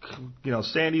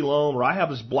 sandy loam, or I have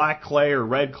this black clay or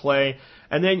red clay,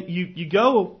 and then you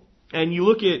go. And you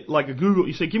look at like a Google,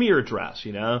 you say, give me your address,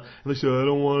 and they say, I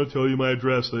don't want to tell you my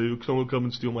address. Someone will come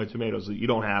and steal my tomatoes that you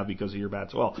don't have because of your bad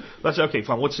soil. That's okay,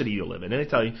 fine. What city do you live in? And they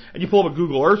tell you, and you pull up a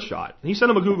Google Earth shot. And you send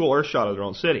them a Google Earth shot of their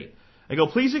own city. And go,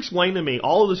 please explain to me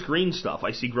all of this green stuff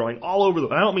I see growing all over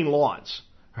I don't mean lawns,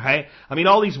 right? I mean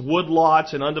all these wood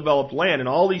lots and undeveloped land and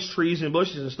all these trees and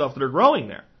bushes and stuff that are growing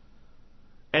there.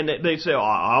 And they say,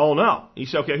 I don't know. You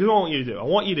say, okay, who do I want you to do? I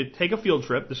want you to take a field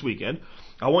trip this weekend.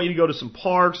 I want you to go to some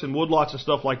parks and woodlots and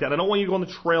stuff like that. I don't want you to go on the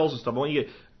trails and stuff. I want you to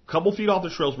get a couple feet off the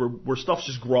trails where stuff's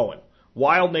just growing.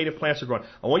 Wild native plants are growing.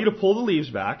 I want you to pull the leaves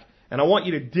back, and I want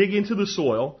you to dig into the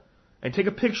soil and take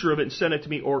a picture of it and send it to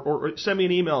me, or send me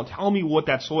an email and tell me what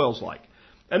that soil's like.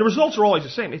 And the results are always the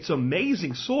same. It's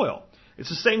amazing soil. It's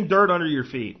the same dirt under your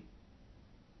feet.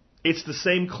 It's the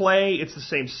same clay. It's the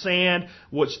same sand.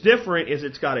 What's different is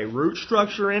it's got a root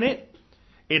structure in it.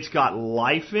 It's got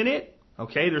life in it.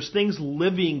 Okay, there's things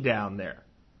living down there.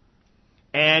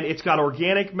 And it's got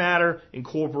organic matter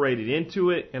incorporated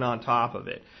into it and on top of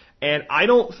it. And I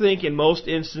don't think in most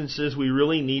instances we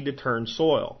really need to turn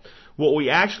soil. What we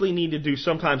actually need to do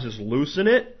sometimes is loosen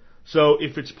it So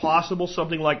if it's possible,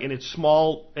 something like, in its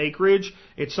small acreage,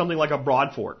 it's something like a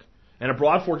broad fork. And a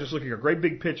broad fork just looks like a great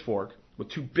big pitchfork with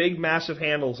two big massive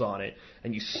handles on it,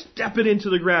 and you step it into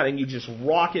the ground and you just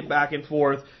rock it back and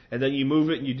forth, and then you move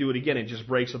it and you do it again. It just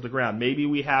breaks up the ground. Maybe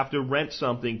we have to rent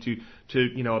something to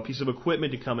a piece of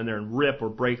equipment to come in there and rip or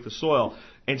break the soil.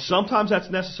 And sometimes that's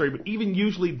necessary, but even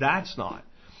usually that's not.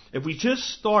 If we just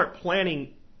start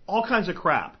planting all kinds of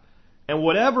crap, and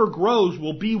whatever grows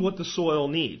will be what the soil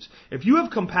needs. If you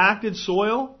have compacted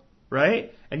soil,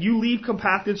 right, and you leave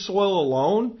compacted soil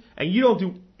alone, and you don't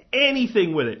do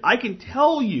anything with it, I can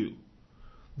tell you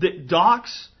that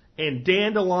docks and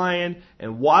dandelion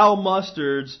and wild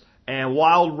mustards and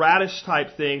wild radish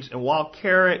type things and wild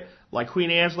carrot like Queen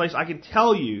Anne's lace, I can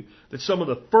tell you that some of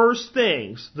the first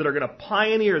things that are going to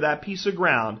pioneer that piece of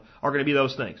ground are going to be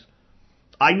those things.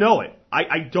 I know it.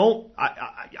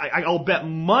 I'll bet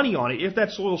money on it. If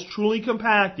that soil's truly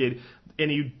compacted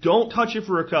and you don't touch it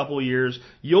for a couple of years,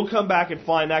 you'll come back and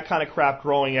find that kind of crap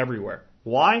growing everywhere.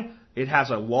 Why? It has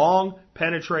a long,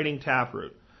 penetrating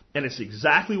taproot. And it's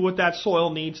exactly what that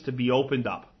soil needs to be opened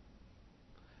up.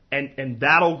 And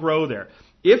that'll grow there.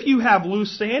 If you have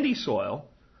loose, sandy soil,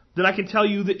 then I can tell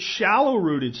you that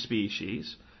shallow-rooted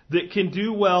species that can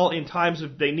do well in times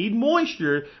of, they need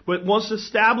moisture, but once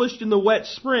established in the wet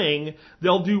spring,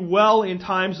 they'll do well in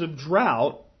times of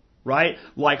drought, right?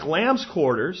 Like lamb's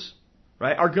quarters,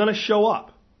 right, are going to show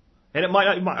up. And it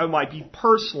might be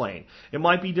purslane. It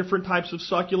might be different types of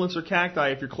succulents or cacti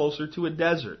if you're closer to a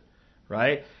desert,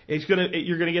 right?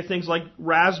 You're gonna get things like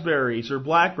raspberries or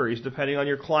blackberries depending on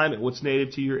your climate, what's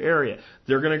native to your area.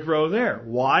 They're gonna grow there.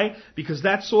 Why? Because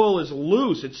that soil is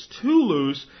loose. It's too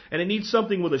loose, and it needs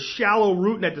something with a shallow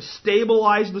root net to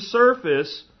stabilize the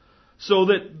surface so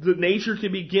that the nature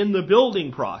can begin the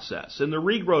building process and the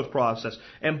regrowth process.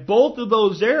 And both of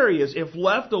those areas, if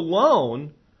left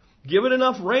alone, given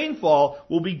enough rainfall,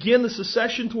 will begin the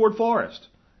succession toward forest.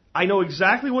 I know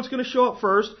exactly what's going to show up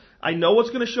first. I know what's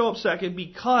going to show up second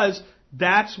because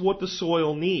that's what the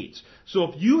soil needs. So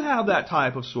if you have that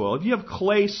type of soil, if you have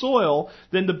clay soil,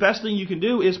 then the best thing you can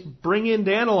do is bring in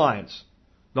dandelions.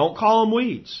 Don't call them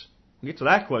weeds. We'll get to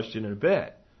that question in a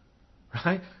bit.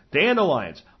 Right?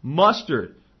 Dandelions,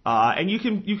 mustard, and you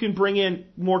can bring in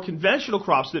more conventional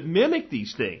crops that mimic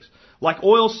these things, like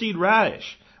oilseed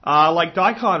radish. Like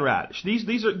daikon radish.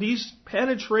 These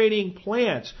penetrating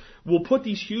plants will put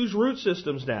these huge root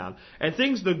systems down. And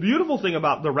the beautiful thing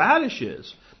about the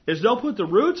radishes is they'll put the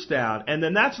roots down, and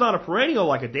then that's not a perennial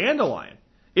like a dandelion.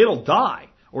 It'll die,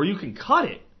 or you can cut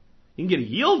it. You can get a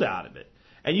yield out of it.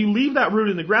 And you leave that root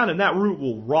in the ground, and that root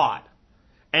will rot.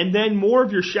 And then more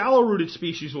of your shallow-rooted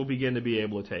species will begin to be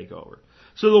able to take over.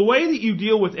 So the way that you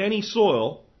deal with any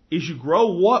soil is you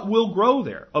grow what will grow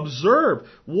there. Observe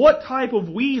what type of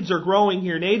weeds are growing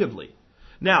here natively.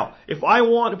 Now, if I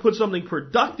want to put something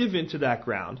productive into that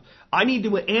ground, I need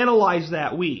to analyze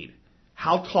that weed.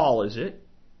 How tall is it?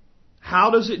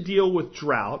 How does it deal with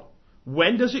drought?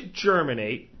 When does it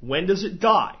germinate? When does it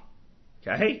die?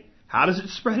 Okay? How does it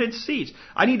spread its seeds?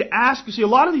 I need to ask, you see, a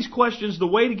lot of these questions, the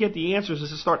way to get the answers is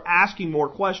to start asking more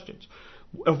questions.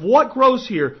 Of what grows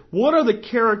here, what are the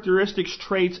characteristics,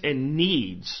 traits, and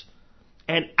needs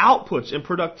and outputs and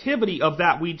productivity of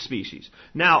that weed species?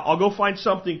 Now, I'll go find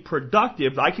something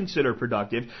productive, that I consider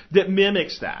productive, that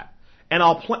mimics that. And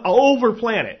I'll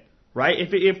overplant it, right?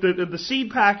 If the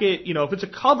seed packet, if it's a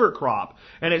cover crop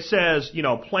and it says,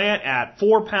 plant at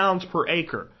 4 pounds per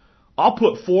acre, I'll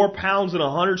put 4 pounds in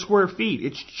 100 square feet.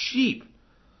 It's cheap.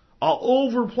 I'll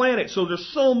overplant it so there's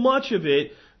so much of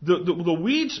it, the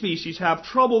weed species have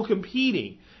trouble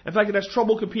competing. In fact, it has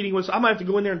trouble competing with, I might have to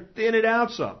go in there and thin it out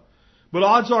some. But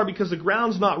odds are, because the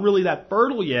ground's not really that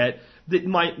fertile yet, that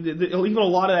even a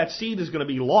lot of that seed is going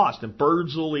to be lost, and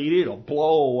birds will eat it, it'll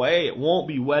blow away, it won't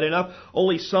be wet enough,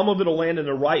 only some of it will land in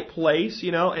the right place,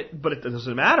 but it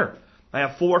doesn't matter. I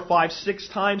have 4, 5, 6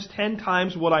 times, 10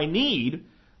 times what I need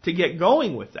to get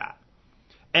going with that.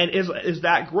 And as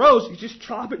that grows, you just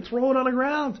chop it and throw it on the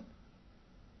ground.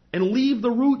 And leave the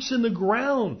roots in the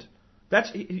ground.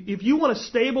 If you want to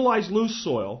stabilize loose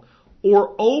soil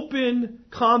or open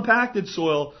compacted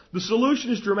soil, the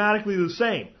solution is dramatically the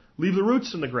same. Leave the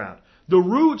roots in the ground. The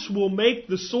roots will make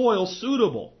the soil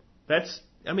suitable.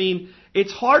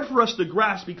 It's hard for us to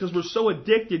grasp because we're so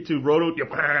addicted to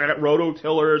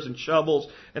rototillers and shovels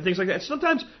and things like that.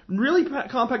 Sometimes really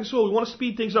compacted soil, we want to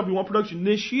speed things up. We want production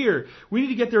this year. We need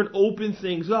to get there and open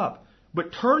things up.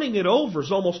 But turning it over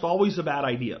is almost always a bad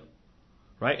idea,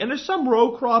 right? And there's some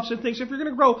row crops and things. If you're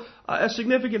going to grow a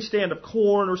significant stand of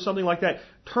corn or something like that,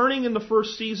 turning in the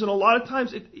first season, a lot of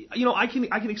times, I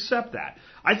can accept that.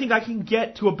 I think I can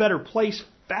get to a better place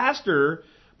faster,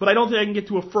 but I don't think I can get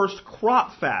to a first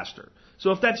crop faster.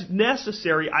 So if that's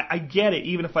necessary, I get it,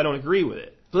 even if I don't agree with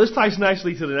it. So this ties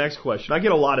nicely to the next question. I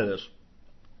get a lot of this.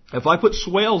 If I put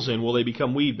swales in, will they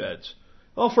become weed beds?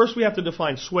 Well, first we have to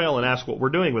define swale and ask what we're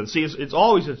doing with it. See, it's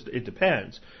always, it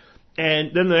depends.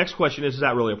 And then the next question is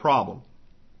that really a problem?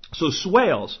 So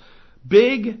swales,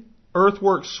 big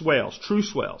earthwork swales, true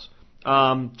swales,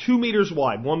 2 meters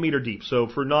wide, 1 meter deep. So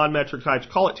for non-metric types,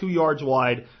 call it 2 yards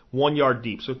wide, 1 yard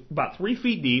deep. So about 3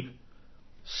 feet deep,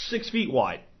 6 feet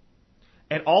wide.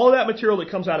 And all of that material that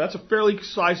comes out, that's a fairly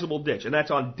sizable ditch. And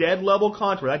that's on dead level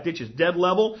contour. That ditch is dead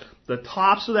level. The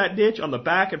tops of that ditch on the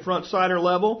back and front side are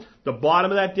level. The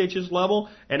bottom of that ditch is level.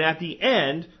 And at the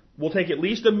end, we'll take at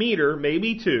least a meter,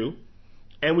 maybe 2,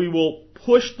 and we will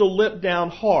push the lip down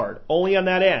hard, only on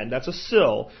that end. That's a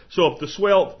sill. So if the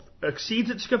swale exceeds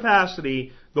its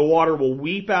capacity, the water will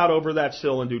weep out over that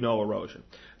sill and do no erosion.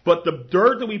 But the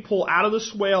dirt that we pull out of the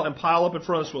swale and pile up in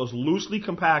front of the swale is loosely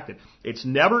compacted. It's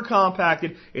never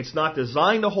compacted. It's not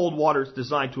designed to hold water. It's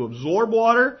designed to absorb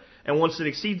water. And once it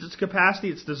exceeds its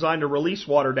capacity, it's designed to release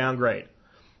water downgrade,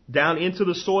 down into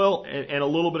the soil and a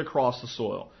little bit across the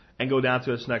soil and go down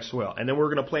to its next swale. And then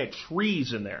we're going to plant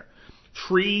trees in there.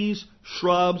 Trees,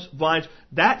 shrubs, vines.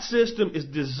 That system is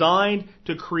designed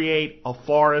to create a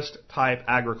forest-type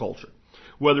agriculture.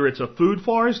 Whether it's a food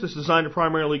forest that's designed to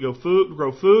primarily grow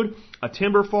food, a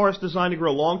timber forest designed to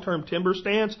grow long-term timber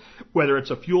stands, whether it's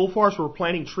a fuel forest where we're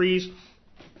planting trees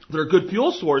that are good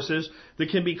fuel sources that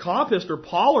can be composted or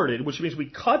pollarded, which means we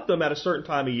cut them at a certain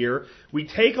time of year, we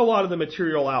take a lot of the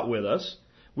material out with us,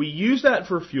 we use that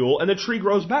for fuel, and the tree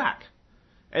grows back.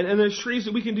 And there's trees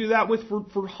that we can do that with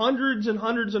for hundreds and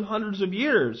hundreds and hundreds of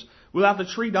years without the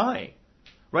tree dying.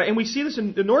 Right? And we see this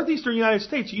in the northeastern United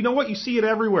States. You know what? You see it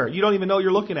everywhere. You don't even know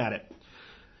you're looking at it.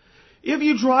 If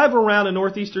you drive around the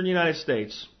northeastern United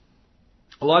States,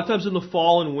 a lot of times in the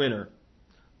fall and winter,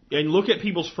 and look at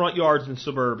people's front yards in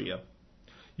suburbia,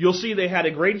 you'll see they had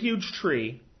a great huge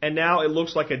tree, and now it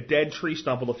looks like a dead tree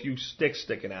stump with a few sticks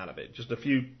sticking out of it. Just a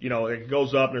few, it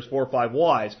goes up and there's 4 or 5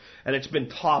 Ys, and it's been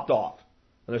topped off,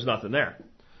 and there's nothing there.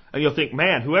 And you'll think,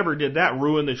 man, whoever did that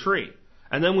ruined the tree.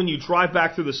 And then when you drive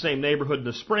back through the same neighborhood in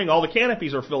the spring, all the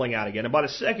canopies are filling out again. And by the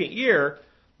second year,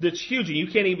 that's huge. And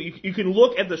you can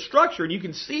look at the structure and you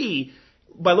can see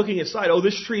by looking inside, oh,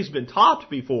 this tree's been topped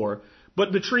before,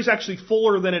 but the tree's actually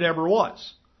fuller than it ever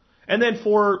was. And then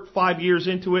 4 or 5 years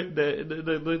into it,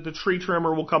 the tree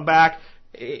trimmer will come back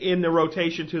in the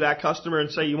rotation to that customer and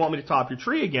say, you want me to top your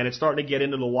tree again? It's starting to get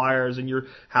into the wires in your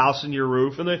house and your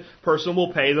roof, and the person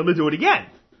will pay them to do it again.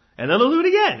 And then they'll do it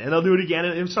again, and they'll do it again.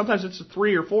 And sometimes it's a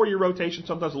 3 or 4 year rotation,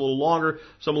 sometimes a little longer,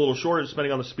 some a little shorter,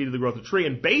 depending on the speed of the growth of the tree.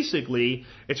 And basically,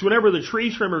 it's whenever the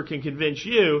tree trimmer can convince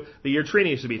you that your tree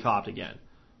needs to be topped again.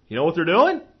 You know what they're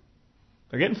doing?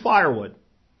 They're getting firewood.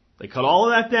 They cut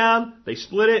all of that down, they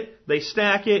split it, they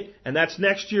stack it, and that's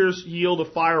next year's yield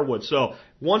of firewood. So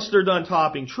once they're done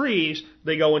topping trees,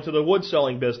 they go into the wood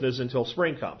selling business until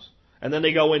spring comes. And then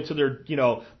they go into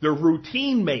their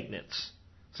routine maintenance.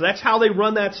 So that's how they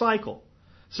run that cycle.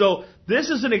 So this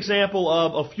is an example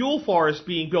of a fuel forest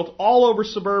being built all over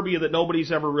suburbia that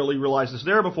nobody's ever really realized is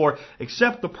there before,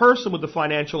 except the person with the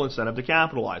financial incentive to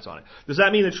capitalize on it. Does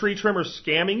that mean the tree trimmer's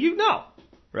scamming you? No.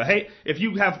 Right? If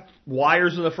you have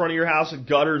wires in the front of your house and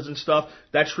gutters and stuff,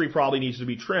 that tree probably needs to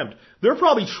be trimmed. They're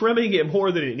probably trimming it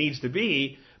more than it needs to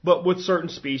be, but with certain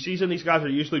species, and these guys are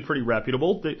usually pretty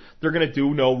reputable, they're going to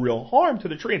do no real harm to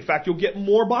the tree. In fact, you'll get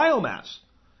more biomass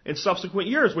in subsequent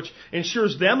years, which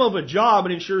ensures them of a job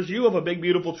and ensures you of a big,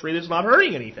 beautiful tree that's not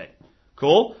hurting anything.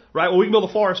 Cool? Right? Well, we can build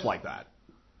a forest like that.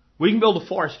 We can build a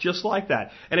forest just like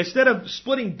that. And instead of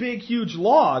splitting big, huge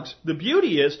logs, the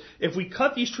beauty is if we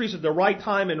cut these trees at the right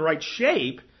time and right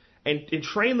shape and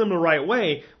train them the right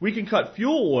way, we can cut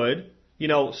fuel wood,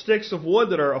 sticks of wood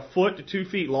that are 1 foot to 2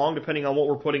 feet long, depending on what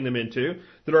we're putting them into,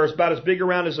 that are about as big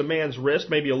around as a man's wrist,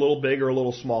 maybe a little bigger, a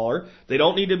little smaller. They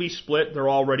don't need to be split. They're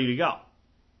all ready to go.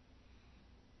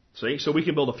 See? So we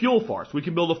can build a fuel forest. We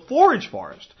can build a forage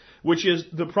forest, which is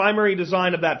the primary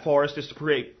design of that forest is to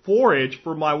create forage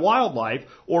for my wildlife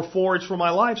or forage for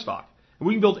my livestock. And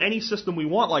we can build any system we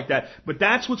want like that, but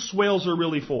that's what swales are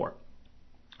really for.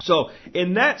 So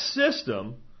in that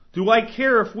system, do I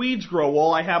care if weeds grow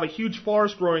while I have a huge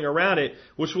forest growing around it,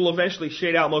 which will eventually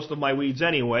shade out most of my weeds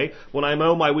anyway? When I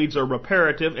mow, my weeds are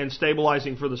reparative and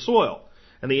stabilizing for the soil.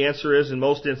 And the answer is, in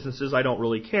most instances, I don't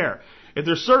really care. If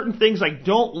there's certain things I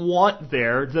don't want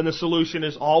there, then the solution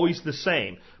is always the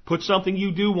same. Put something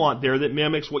you do want there that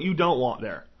mimics what you don't want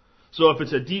there. So if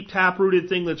it's a deep tap-rooted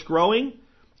thing that's growing,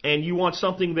 and you want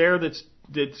something there that's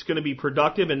that's going to be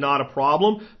productive and not a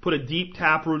problem, put a deep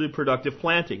tap-rooted productive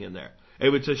planting in there.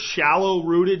 If it's a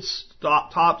shallow-rooted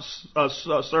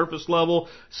surface level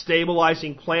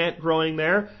stabilizing plant growing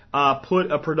there,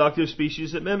 put a productive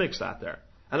species that mimics that there.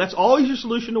 And that's always your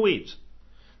solution to weeds.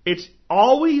 It's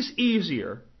always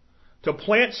easier to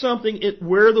plant something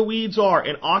where the weeds are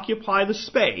and occupy the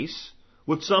space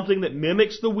with something that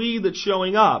mimics the weed that's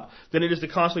showing up than it is to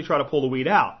constantly try to pull the weed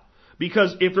out.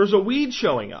 Because if there's a weed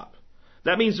showing up,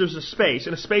 that means there's a space,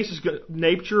 and a space is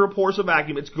nature abhors a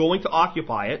vacuum. It's going to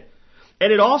occupy it.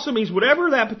 And it also means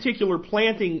whatever that particular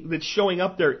planting that's showing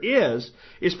up there is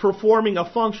performing a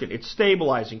function. It's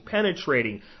stabilizing,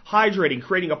 penetrating, hydrating,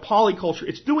 creating a polyculture.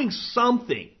 It's doing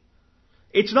something.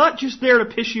 It's not just there to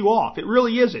piss you off. It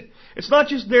really isn't. It's not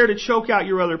just there to choke out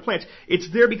your other plants.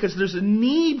 It's there because there's a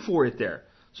need for it there.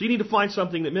 So you need to find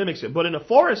something that mimics it. But in a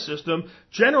forest system,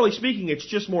 generally speaking, it's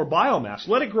just more biomass.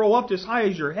 Let it grow up as high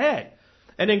as your head.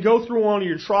 And then go through one of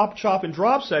your chop and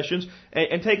drop sessions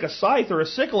and take a scythe or a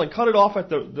sickle and cut it off at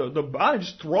the bottom and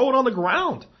just throw it on the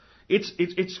ground.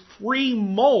 It's free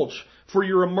mulch for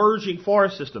your emerging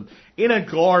forest system. In a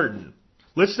garden,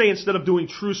 let's say instead of doing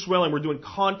true swelling, we're doing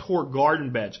contour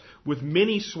garden beds with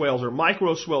mini swales or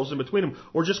micro swales in between them,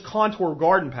 or just contour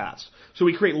garden paths. So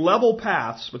we create level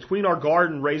paths between our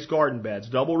raised garden beds,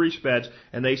 double reach beds,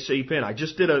 and they seep in. I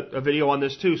just did a video on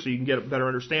this too, so you can get a better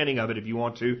understanding of it if you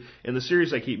want to in the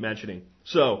series I keep mentioning.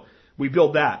 So we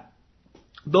build that.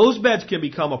 Those beds can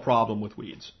become a problem with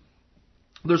weeds.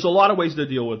 There's a lot of ways to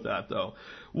deal with that though.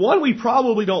 One, we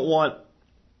probably don't want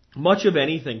much of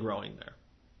anything growing there.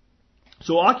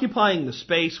 So occupying the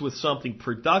space with something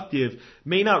productive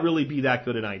may not really be that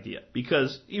good an idea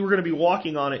because we're going to be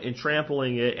walking on it and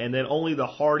trampling it, and then only the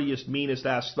hardiest, meanest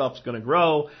ass stuff's going to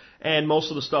grow, and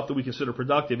most of the stuff that we consider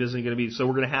productive isn't going to be, so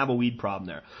we're going to have a weed problem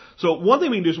there. So one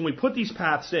thing we can do is when we put these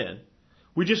paths in,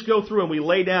 we just go through and we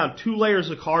lay down 2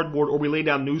 layers of cardboard or we lay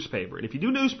down newspaper. And if you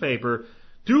do newspaper,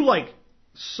 do like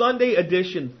Sunday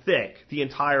edition thick the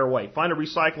entire way. Find a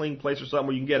recycling place or something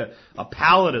where you can get a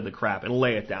pallet of the crap and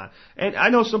lay it down. And I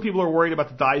know some people are worried about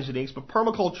the dyes and inks, but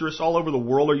permaculturists all over the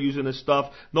world are using this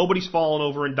stuff. Nobody's falling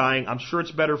over and dying. I'm sure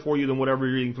it's better for you than whatever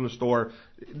you're eating from the store.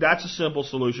 That's a simple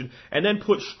solution. And then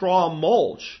put straw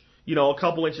mulch, a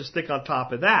couple inches thick on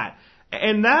top of that.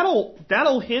 And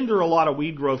that'll hinder a lot of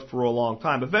weed growth for a long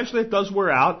time. Eventually it does wear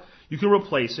out. You can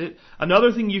replace it.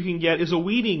 Another thing you can get is a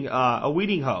weeding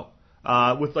hoe.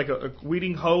 With like a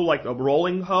weeding hoe, like a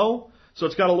rolling hoe. So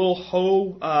it's got a little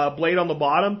hoe blade on the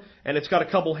bottom, and it's got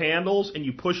a couple handles, and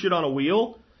you push it on a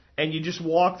wheel, and you just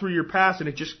walk through your paths, and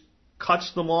it just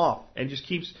cuts them off and just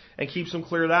keeps them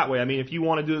clear that way. I mean, if you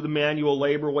want to do the manual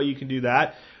labor way, you can do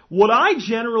that. What I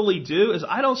generally do is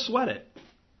I don't sweat it.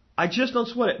 I just don't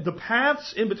sweat it. The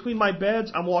paths in between my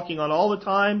beds, I'm walking on all the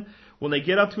time. When they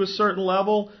get up to a certain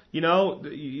level,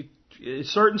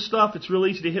 certain stuff, it's real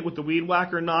easy to hit with the weed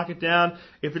whacker and knock it down.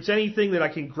 If it's anything that I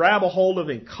can grab a hold of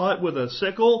and cut with a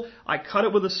sickle, I cut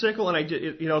it with a sickle, and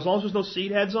as long as there's no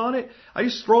seed heads on it, I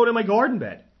just throw it in my garden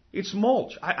bed. It's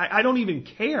mulch. I don't even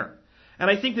care. And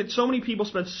I think that so many people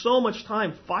spend so much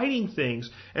time fighting things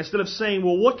instead of saying,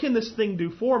 well, what can this thing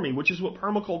do for me? Which is what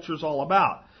permaculture is all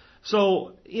about.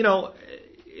 So,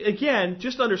 again,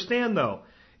 just understand though,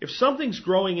 if something's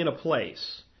growing in a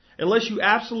place, unless you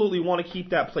absolutely want to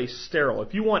keep that place sterile,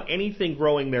 if you want anything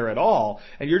growing there at all,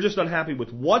 and you're just unhappy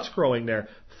with what's growing there,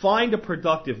 find a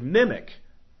productive mimic,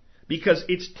 because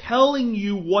it's telling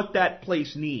you what that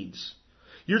place needs.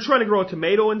 You're trying to grow a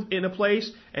tomato in a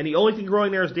place, and the only thing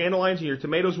growing there is dandelions, and your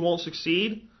tomatoes won't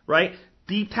succeed, right?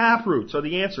 Deep tap roots are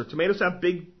the answer. Tomatoes have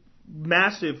big,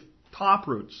 massive top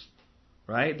roots,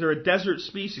 right? They're a desert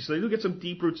species, so they do get some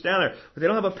deep roots down there, but they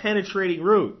don't have a penetrating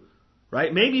root.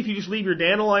 Right? Maybe if you just leave your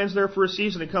dandelions there for a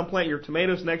season and come plant your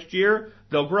tomatoes next year,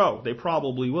 they'll grow. They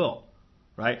probably will.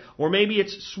 Right? Or maybe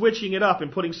it's switching it up and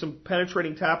putting some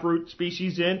penetrating taproot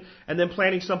species in and then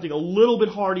planting something a little bit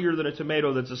hardier than a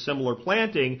tomato that's a similar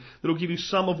planting that'll give you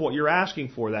some of what you're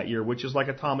asking for that year, which is like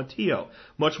a tomatillo.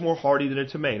 Much more hardy than a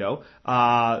tomato,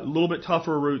 a little bit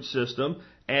tougher root system,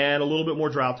 and a little bit more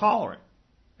drought tolerant,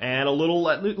 and a little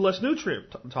less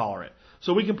nutrient tolerant.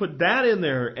 So we can put that in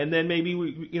there, and then maybe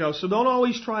so don't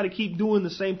always try to keep doing the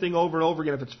same thing over and over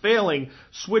again. If it's failing,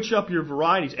 switch up your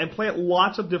varieties and plant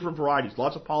lots of different varieties,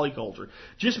 lots of polyculture.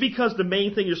 Just because the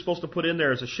main thing you're supposed to put in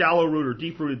there is a shallow root or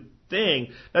deep rooted thing,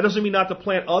 that doesn't mean not to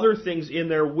plant other things in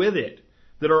there with it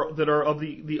that are of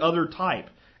the other type.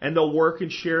 And they'll work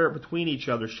and share between each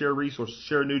other, share resources,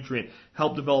 share nutrient,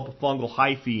 help develop a fungal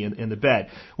hyphae in the bed.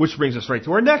 Which brings us right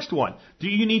to our next one. Do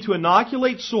you need to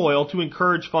inoculate soil to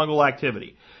encourage fungal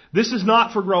activity? This is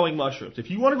not for growing mushrooms.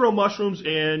 If you want to grow mushrooms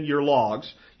in your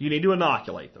logs, you need to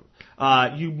inoculate them.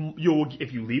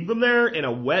 If you leave them there in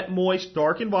a wet, moist,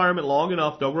 dark environment long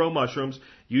enough, they'll grow mushrooms.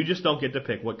 You just don't get to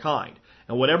pick what kind.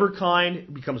 And whatever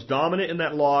kind becomes dominant in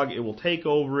that log, it will take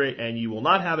over it, and you will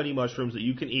not have any mushrooms that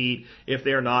you can eat if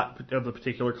they are not of the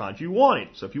particular kind you wanted.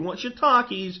 So if you want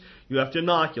shiitakes, you have to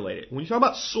inoculate it. When you talk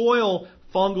about soil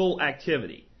fungal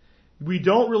activity, we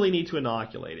don't really need to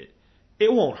inoculate it.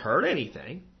 It won't hurt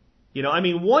anything.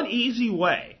 One easy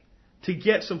way to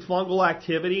get some fungal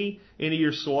activity into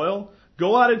your soil,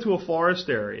 go out into a forest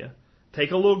area,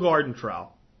 take a little garden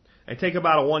trowel, and take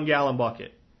about a 1-gallon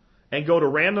bucket, and go to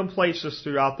random places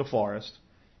throughout the forest,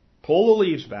 pull the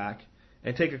leaves back,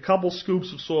 and take a couple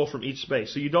scoops of soil from each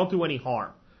space so you don't do any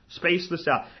harm. Space this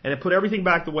out, and then put everything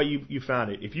back the way you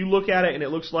found it. If you look at it and it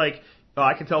looks like, oh,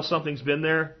 I can tell something's been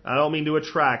there, I don't mean to a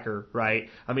tracker, right?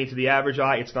 I mean to the average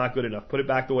eye, it's not good enough. Put it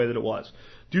back the way that it was.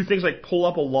 Do things like pull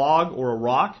up a log or a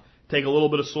rock, take a little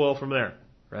bit of soil from there,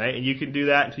 right? And you can do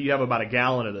that until you have about a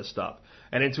gallon of this stuff.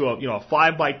 And into a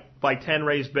 5 by 10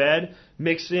 raised bed,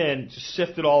 mix in, just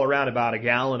sift it all around about a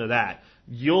gallon of that.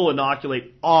 You'll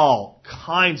inoculate all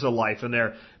kinds of life in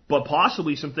there, but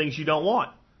possibly some things you don't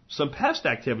want. Some pest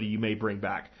activity you may bring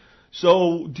back.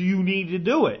 So do you need to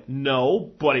do it?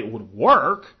 No, but it would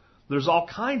work. There's all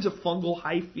kinds of fungal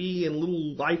hyphae and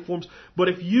little life forms. But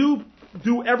if you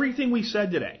do everything we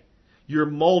said today, you're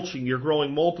mulching, you're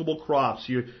growing multiple crops,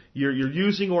 you're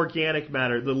using organic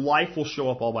matter, the life will show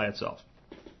up all by itself.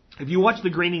 If you watch the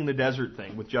Greening the Desert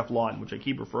thing with Jeff Lawton, which I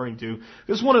keep referring to,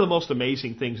 this is one of the most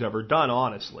amazing things ever done,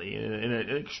 honestly, in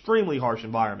an extremely harsh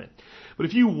environment. But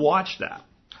if you watch that,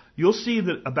 you'll see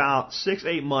that about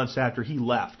 6-8 months after he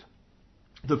left,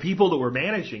 the people that were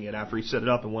managing it after he set it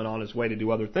up and went on his way to do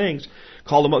other things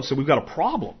called him up and said, "We've got a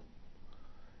problem."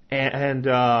 And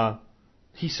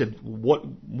he said, "What?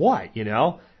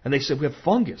 And they said, "We have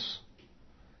fungus."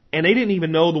 And they didn't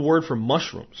even know the word for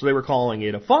mushroom, so they were calling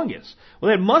it a fungus. Well,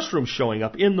 they had mushrooms showing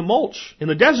up in the mulch, in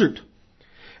the desert.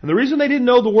 And the reason they didn't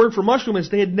know the word for mushroom is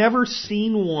they had never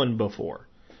seen one before.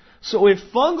 So if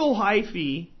fungal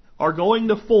hyphae are going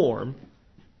to form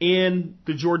in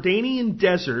the Jordanian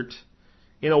desert,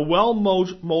 in a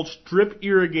well-mulched,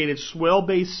 drip-irrigated,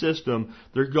 swale-based system,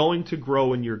 they're going to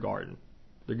grow in your garden.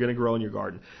 They're going to grow in your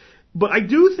garden. But I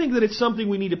do think that it's something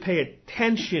we need to pay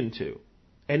attention to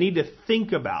and need to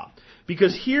think about.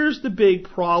 Because here's the big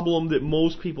problem that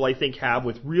most people, I think, have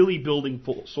with really building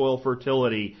soil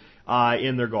fertility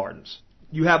in their gardens.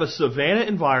 You have a savanna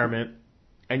environment,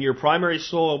 and your primary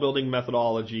soil building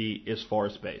methodology is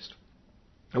forest-based.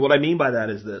 And what I mean by that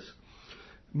is this.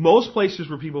 Most places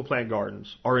where people plant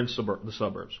gardens are in the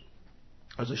suburbs.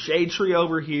 There's a shade tree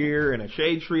over here and a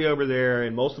shade tree over there,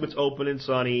 and most of it's open and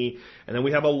sunny. And then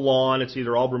we have a lawn. It's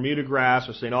either all Bermuda grass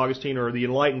or St. Augustine, or the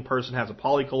enlightened person has a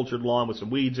polycultured lawn with some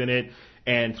weeds in it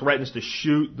and threatens to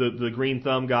shoot the green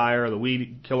thumb guy or the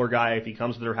weed killer guy if he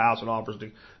comes to their house and offers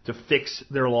to fix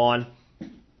their lawn.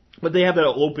 But they have that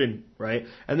open, right?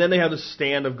 And then they have the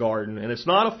stand of garden, and it's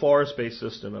not a forest-based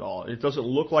system at all. It doesn't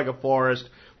look like a forest.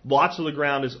 Lots of the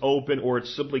ground is open, or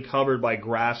it's simply covered by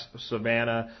grass,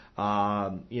 savanna,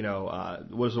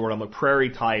 what is the word?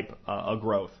 Prairie type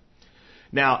growth.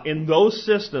 Now, in those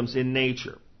systems in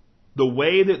nature, the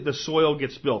way that the soil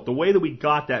gets built, the way that we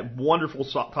got that wonderful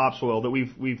topsoil that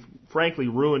we've frankly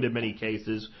ruined in many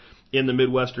cases in the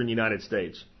Midwestern United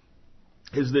States,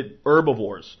 is that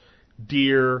herbivores,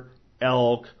 deer,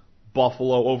 elk,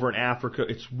 buffalo, over in Africa,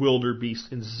 it's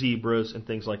wildebeest and zebras and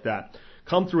things like that,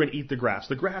 come through and eat the grass.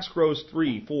 The grass grows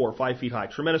 3, 4, 5 feet high,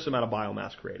 tremendous amount of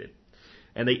biomass created.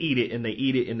 And they eat it, and they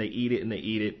eat it, and they eat it, and they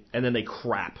eat it, and then they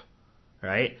crap,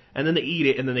 right? And then they eat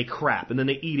it, and then they crap, and then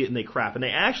they eat it, and they crap. And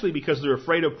they actually, because they're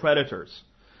afraid of predators,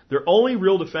 their only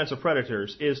real defense of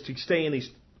predators is to stay in these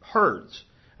herds,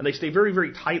 and they stay very,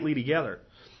 very tightly together.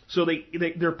 So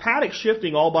they're paddock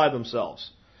shifting all by themselves.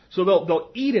 So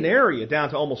they'll eat an area down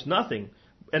to almost nothing,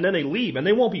 and then they leave, and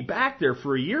they won't be back there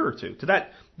for a year or two. To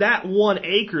that 1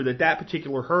 acre that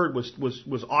particular herd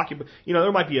was occupied.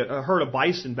 There might be a herd of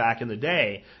bison back in the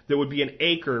day that would be an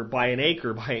acre by an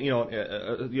acre by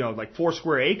like 4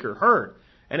 square acre herd,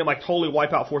 and it might totally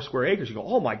wipe out 4 square acres. You go,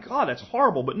 oh my God, that's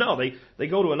horrible. But no, they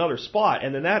go to another spot,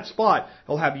 and then that spot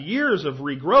will have years of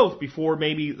regrowth before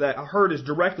maybe that herd is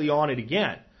directly on it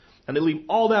again, and they leave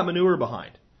all that manure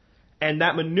behind. And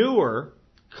that manure,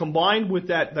 combined with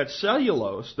that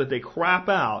cellulose that they crap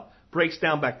out, breaks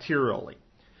down bacterially.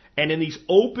 And in these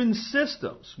open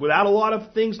systems, without a lot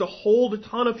of things to hold a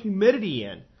ton of humidity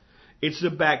in, it's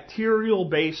a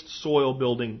bacterial-based soil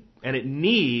building, and it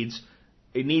needs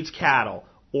cattle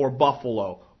or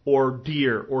buffalo or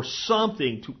deer or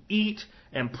something to eat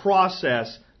and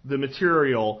process the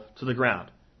material to the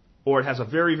ground, or it has a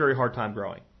very, very hard time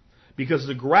growing. Because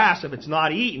the grass, if it's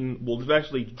not eaten, will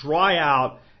eventually dry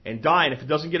out and die, and if it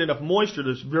doesn't get enough moisture,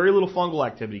 there's very little fungal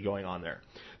activity going on there.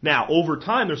 Now, over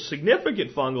time, there's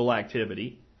significant fungal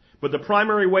activity, but the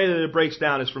primary way that it breaks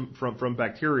down is from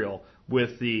bacterial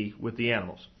with the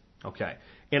animals. Okay.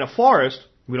 In a forest,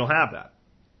 we don't have that.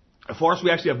 A forest, we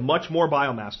actually have much more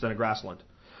biomass than a grassland.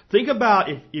 Think about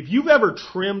if you've ever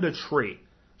trimmed a tree,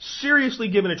 seriously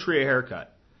given a tree a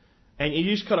haircut, and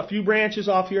you just cut a few branches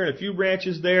off here and a few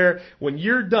branches there. When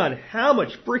you're done, how much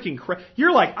freaking crap?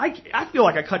 You're like, I feel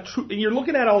like I cut. And you're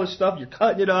looking at all this stuff. You're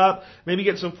cutting it up. Maybe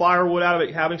getting some firewood out of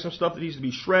it, having some stuff that needs to be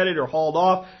shredded or hauled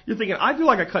off. You're thinking, I feel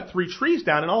like I cut 3 trees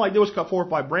down, and all I did was cut 4 or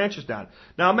 5 branches down.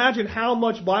 Now imagine how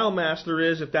much biomass there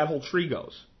is if that whole tree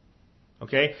goes.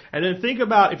 Okay, and then think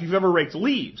about if you've ever raked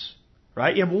leaves.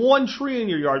 Right? You have one tree in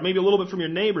your yard, maybe a little bit from your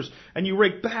neighbors, and you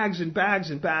rake bags and bags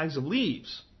and bags of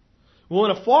leaves. Well,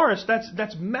 in a forest,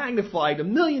 that's magnified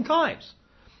 1,000,000 times.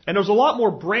 And there's a lot more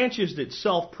branches that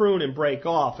self-prune and break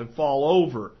off and fall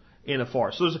over in a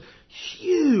forest. So there's a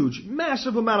huge,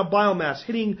 massive amount of biomass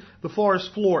hitting the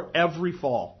forest floor every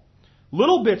fall.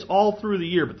 Little bits all through the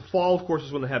year, but the fall, of course,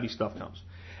 is when the heavy stuff comes.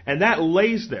 And that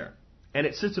lays there. And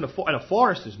it sits in and a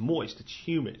forest is moist, it's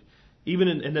humid.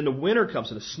 And then the winter comes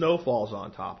and the snow falls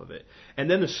on top of it. And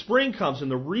then the spring comes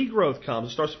and the regrowth comes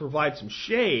and starts to provide some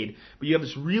shade, but you have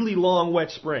this really long,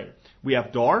 wet spring. We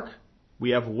have dark,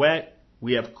 we have wet,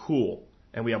 we have cool,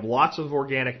 and we have lots of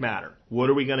organic matter.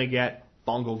 What are we going to get?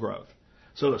 Fungal growth.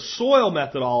 So the soil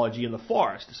methodology in the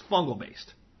forest is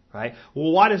fungal-based, right?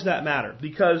 Well, why does that matter?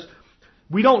 Because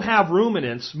we don't have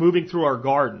ruminants moving through our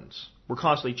gardens. We're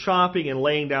constantly chopping and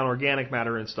laying down organic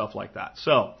matter and stuff like that.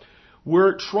 So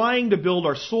we're trying to build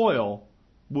our soil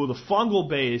with a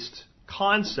fungal-based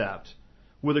concept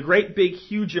with a great big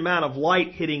huge amount of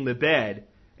light hitting the bed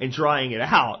and drying it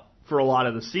out for a lot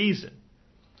of the season.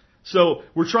 So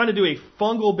we're trying to do a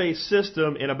fungal-based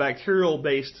system in a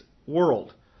bacterial-based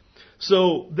world.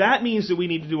 So that means that we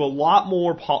need to do a lot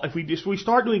more, if we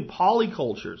start doing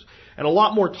polycultures and a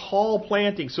lot more tall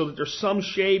planting so that there's some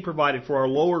shade provided for our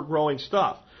lower growing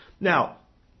stuff. Now,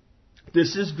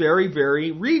 this is very,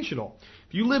 very regional.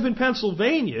 If you live in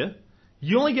Pennsylvania,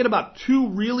 you only get about 2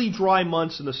 really dry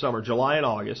months in the summer, July and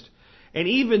August. And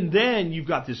even then, you've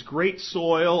got this great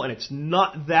soil, and it's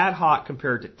not that hot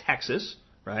compared to Texas,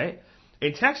 right?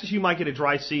 In Texas, you might get a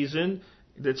dry season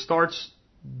that starts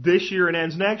this year and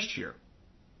ends next year.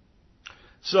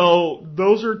 So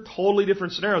those are totally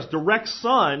different scenarios. Direct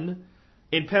sun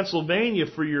in Pennsylvania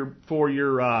for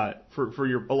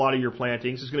a lot of your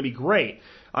plantings is going to be great.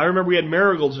 I remember we had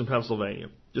marigolds in Pennsylvania,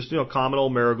 just common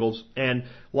old marigolds, and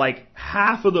like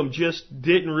half of them just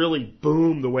didn't really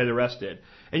boom the way the rest did.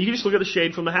 And you can just look at the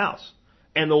shade from the house.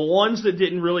 And the ones that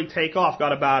didn't really take off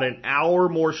got about an hour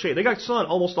more shade. They got sun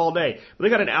almost all day, but they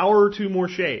got an hour or 2 more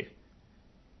shade.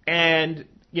 And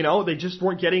they just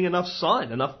weren't getting enough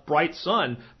sun, enough bright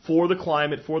sun for the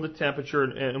climate, for the temperature,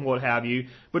 and what have you.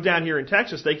 But down here in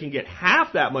Texas, they can get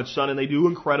half that much sun, and they do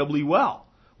incredibly well.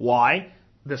 Why?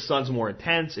 The sun's more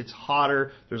intense, it's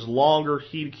hotter, there's longer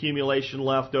heat accumulation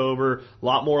left over, a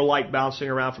lot more light bouncing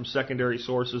around from secondary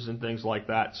sources and things like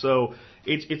that. So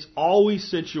it's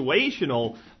always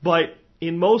situational, but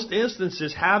in most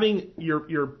instances, having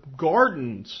your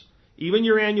gardens, even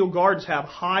your annual gardens, have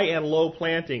high and low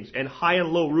plantings and high and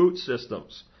low root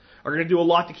systems are going to do a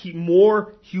lot to keep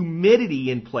more humidity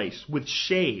in place with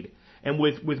shade and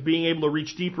with being able to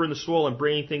reach deeper in the soil and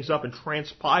bringing things up and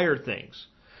transpire things.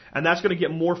 And that's going to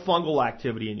get more fungal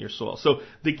activity in your soil. So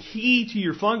the key to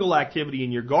your fungal activity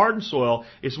in your garden soil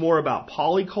is more about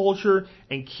polyculture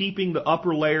and keeping the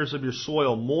upper layers of your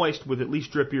soil moist with at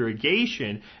least drip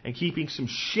irrigation and keeping some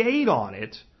shade on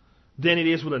it than it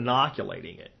is with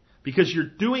inoculating it. Because you're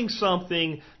doing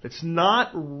something that's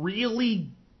not really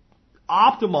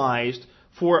optimized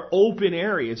for open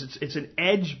areas. It's an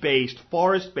edge-based,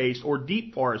 forest-based, or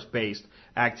deep forest-based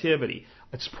activity.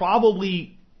 It's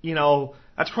probably,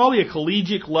 that's probably a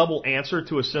collegiate level answer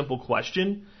to a simple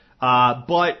question,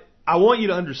 but I want you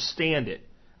to understand it.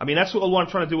 I mean, that's what I'm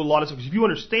trying to do with a lot of stuff. Because if you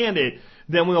understand it,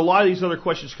 then when a lot of these other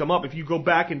questions come up, if you go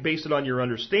back and base it on your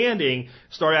understanding,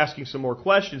 start asking some more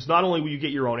questions, not only will you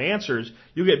get your own answers,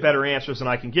 you'll get better answers than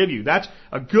I can give you. That's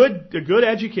a good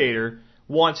educator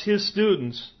wants his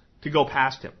students to go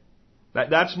past him.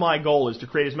 That's my goal, is to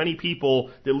create as many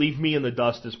people that leave me in the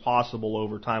dust as possible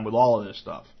over time with all of this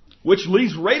stuff. Which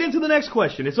leads right into the next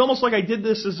question. It's almost like I did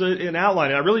this as an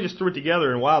outline, and I really just threw it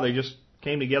together, and wow, they just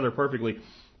came together perfectly.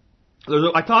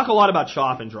 I talk a lot about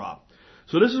chop and drop.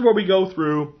 So this is where we go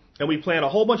through and we plant a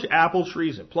whole bunch of apple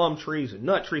trees and plum trees and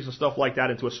nut trees and stuff like that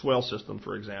into a swale system,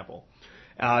 for example.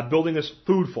 Building this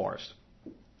food forest.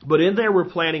 But in there we're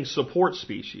planting support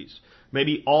species.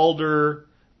 Maybe alder,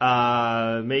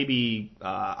 maybe,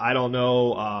 I don't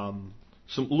know,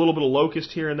 some little bit of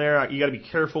locust here and there. You gotta be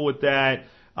careful with that.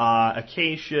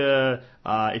 Acacia,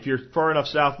 if you're far enough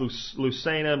south,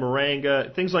 Lucena,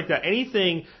 Moringa, things like that.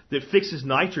 Anything that fixes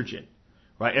nitrogen,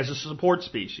 right, as a support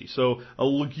species. So a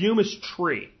leguminous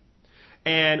tree,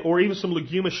 or even some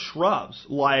leguminous shrubs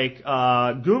like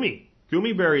gumi.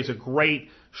 Gumi berry is a great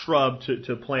shrub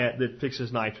to plant that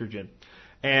fixes nitrogen.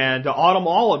 And autumn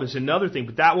olive is another thing,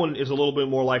 but that one is a little bit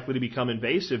more likely to become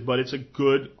invasive, but it's a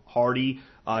good, hardy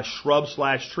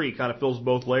shrub/tree. Kind of fills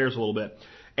both layers a little bit.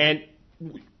 And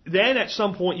then at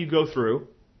some point you go through,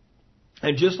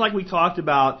 and just like we talked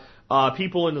about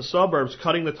people in the suburbs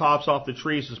cutting the tops off the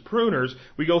trees as pruners,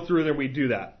 we go through there and we do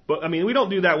that. But I mean, we don't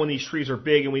do that when these trees are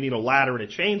big and we need a ladder and a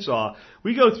chainsaw.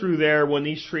 We go through there when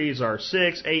these trees are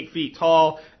 6, 8 feet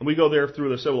tall, and we go there through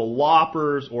the several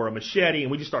loppers or a machete,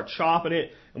 and we just start chopping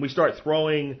it and we start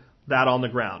throwing that on the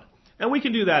ground. And we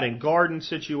can do that in garden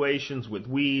situations with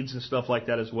weeds and stuff like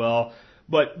that as well.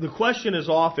 But the question is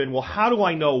often, well, how do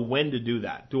I know when to do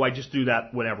that? Do I just do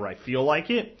that whenever I feel like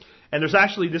it? And there's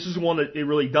actually, this is one that it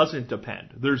really doesn't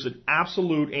depend. There's an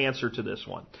absolute answer to this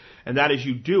one. And that is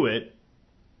you do it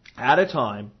at a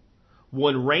time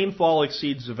when rainfall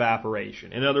exceeds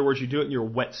evaporation. In other words, you do it in your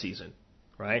wet season,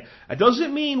 right? It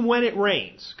doesn't mean when it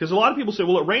rains. Because a lot of people say,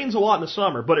 well, it rains a lot in the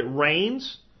summer, but it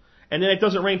rains, and then it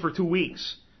doesn't rain for 2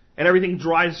 weeks, and everything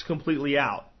dries completely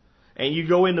out. And you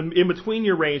go in between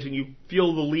your rains and you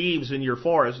feel the leaves in your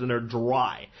forest and they're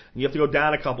dry. And you have to go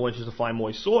down a couple inches to find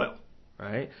moist soil,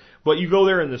 right? But you go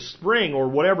there in the spring or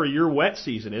whatever your wet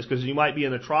season is, because you might be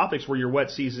in the tropics where your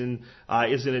wet season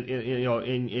is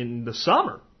in the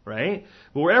summer, right?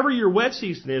 But wherever your wet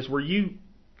season is, where you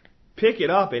pick it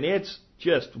up and it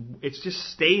just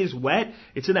stays wet,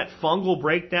 it's in that fungal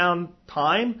breakdown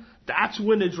time. That's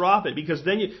when to drop it, because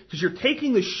you're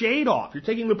taking the shade off, you're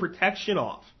taking the protection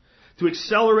off, to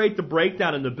accelerate the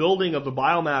breakdown and the building of the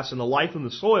biomass and the life in the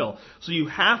soil. So you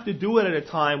have to do it at a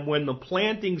time when the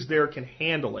plantings there can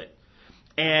handle it.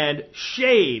 And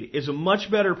shade is a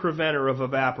much better preventer of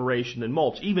evaporation than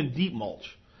mulch, even deep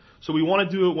mulch. So we want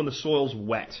to do it when the soil's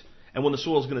wet and when the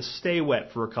soil's going to stay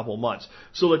wet for a couple months,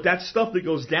 so that stuff that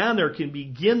goes down there can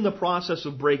begin the process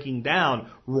of breaking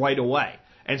down right away.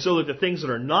 And so that the things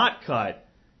that are not cut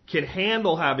can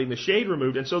handle having the shade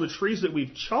removed. And so the trees that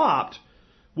we've chopped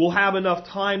will have enough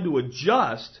time to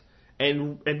adjust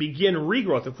and begin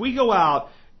regrowth. If we go out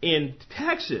in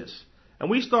Texas and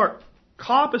we start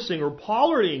coppicing or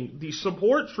pollarding these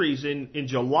support trees in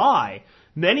July,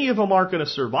 many of them aren't going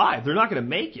to survive. They're not going to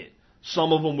make it.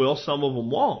 Some of them will, some of them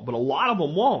won't, but a lot of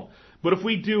them won't. But if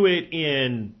we do it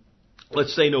in,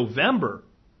 let's say, November,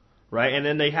 right, and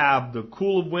then they have the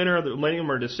cool of winter, many of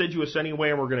them are deciduous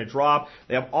anyway, and we're going to drop.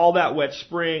 They have all that wet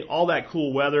spring, all that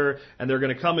cool weather, and they're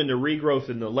going to come into regrowth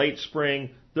in the late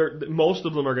spring. Most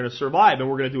of them are going to survive, and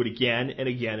we're going to do it again and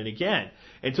again and again,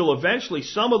 until eventually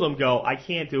some of them go, I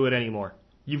can't do it anymore.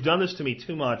 You've done this to me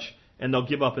too much, and they'll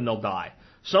give up and they'll die.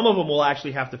 Some of them will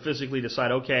actually have to physically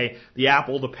decide, okay, the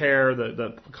apple, the pear,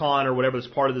 the pecan, or whatever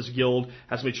that's part of this guild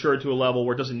has matured to a level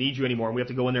where it doesn't need you anymore, and we have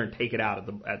to go in there and take it out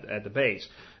at the base.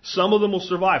 Some of them will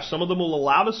survive. Some of them will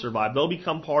allow to survive. They'll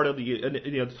become part of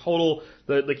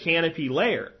the canopy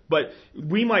layer. But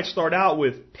we might start out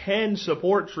with 10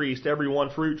 support trees to every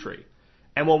one fruit tree.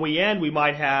 And when we end, we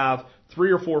might have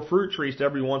 3 or 4 fruit trees to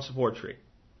every one support tree.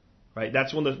 Right?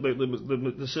 That's when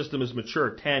the system is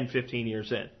mature, 10, 15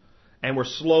 years in. And we're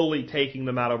slowly taking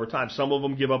them out over time. Some of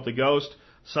them give up the ghost.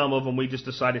 Some of them we just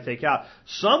decide to take out.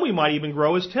 Some we might even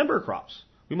grow as timber crops.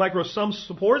 We might grow some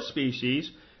support species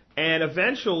and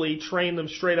eventually train them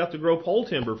straight up to grow pole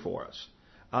timber for us,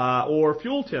 or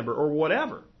fuel timber, or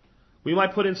whatever. We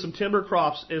might put in some timber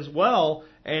crops as well,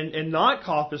 and not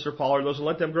coppice or pollard those, and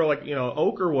let them grow like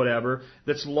oak or whatever.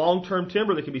 That's long-term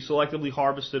timber that can be selectively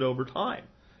harvested over time.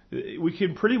 We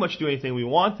can pretty much do anything we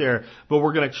want there, but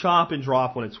we're going to chop and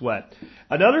drop when it's wet.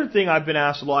 Another thing I've been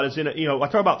asked a lot is I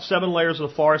talk about 7 layers of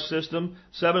the forest system.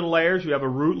 7 layers. You have a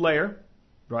root layer,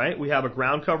 right? We have a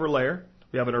ground cover layer.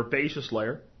 We have an herbaceous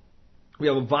layer. We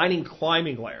have a vining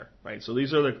climbing layer, right? So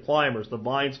these are the climbers, the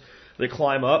vines that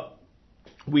climb up.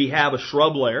 We have a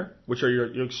shrub layer, which are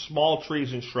your small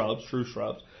trees and shrubs, true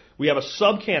shrubs. We have a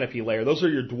subcanopy layer. Those are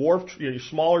your your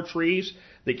smaller trees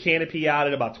that canopy out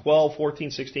at about 12,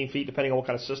 14, 16 feet, depending on what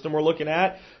kind of system we're looking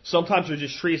at. Sometimes they're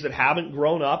just trees that haven't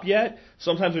grown up yet.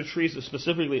 Sometimes they're trees that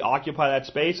specifically occupy that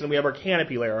space. And we have our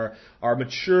canopy layer, our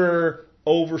mature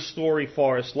overstory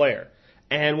forest layer.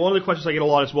 And one of the questions I get a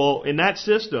lot is, well, in that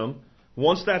system,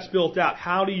 once that's built out,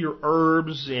 how do your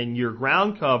herbs and your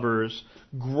ground covers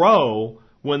grow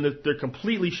when they're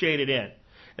completely shaded in?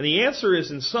 And the answer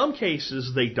is, in some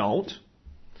cases, they don't.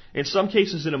 In some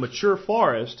cases, in a mature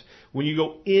forest, when you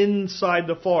go inside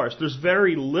the forest, there's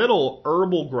very little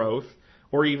herbal growth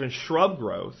or even shrub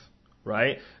growth,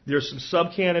 right? There's some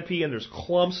subcanopy and there's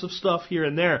clumps of stuff here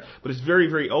and there, but it's very,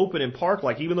 very open and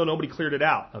park-like, even though nobody cleared it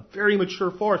out. A very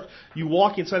mature forest, you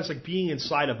walk inside, it's like being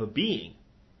inside of a being.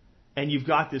 And you've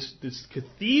got this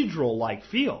cathedral-like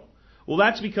feel. Well,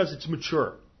 that's because it's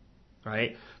mature,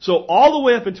 right? So all the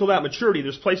way up until that maturity,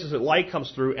 there's places that light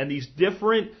comes through, and these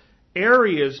different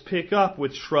areas pick up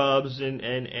with shrubs and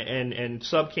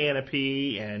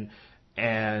subcanopy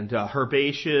and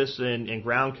herbaceous and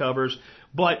ground covers.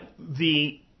 But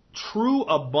the true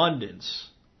abundance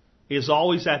is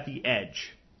always at the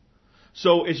edge.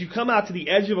 So as you come out to the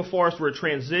edge of a forest where it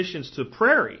transitions to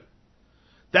prairie,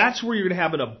 that's where you're going to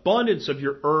have an abundance of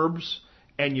your herbs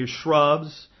and your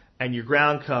shrubs and your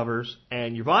ground covers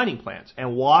and your vining plants.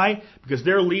 And why? Because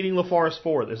they're leading the forest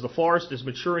forward. As the forest is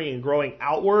maturing and growing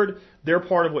outward, they're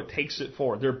part of what takes it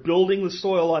forward. They're building the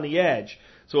soil on the edge,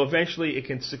 so eventually it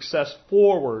can success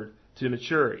forward to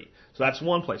maturity. So that's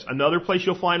one place. Another place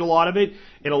you'll find a lot of it,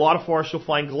 in a lot of forests you'll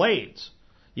find glades.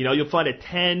 You know, you'll find a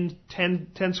 10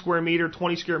 square meter,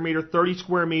 20 square meter, 30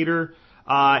 square meter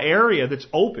area that's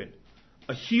open.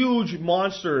 A huge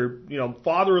monster, you know,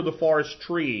 father of the forest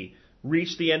tree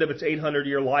reached the end of its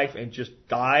 800-year life and just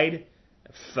died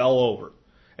and fell over.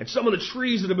 And some of the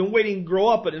trees that have been waiting to grow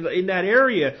up in that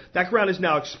area, that ground is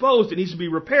now exposed. It needs to be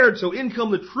repaired. So in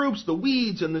come the troops, the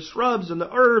weeds and the shrubs and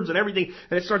the herbs and everything,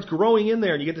 and it starts growing in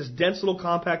there. And you get this dense little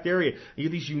compact area. You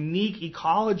get these unique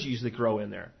ecologies that grow in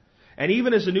there. And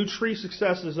even as the new tree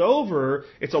success is over,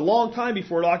 it's a long time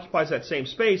before it occupies that same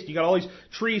space. You got all these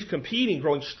trees competing,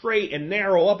 growing straight and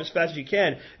narrow up as fast as you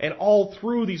can. And all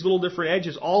through these little different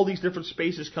edges, all these different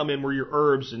spaces come in where your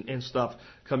herbs and stuff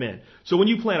come in. So when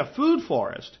you plant a food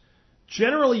forest,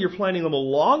 generally you're planting them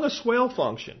along a swale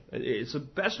function. It's the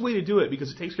best way to do it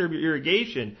because it takes care of your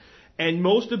irrigation. And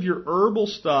most of your herbal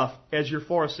stuff, as your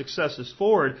forest successes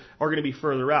forward, are going to be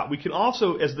further out. We can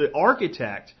also, as the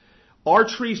architect, our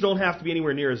trees don't have to be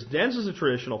anywhere near as dense as a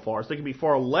traditional forest. They can be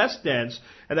far less dense,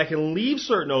 and that can leave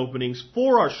certain openings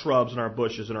for our shrubs and our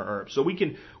bushes and our herbs. So we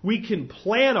can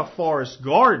plan a forest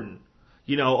garden,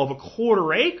 you know, of a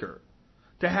quarter acre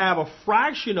to have a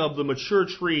fraction of the mature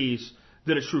trees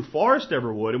that a true forest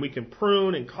ever would, and we can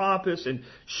prune and coppice and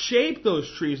shape those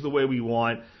trees the way we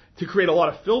want to create a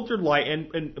lot of filtered light,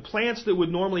 and plants that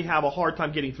would normally have a hard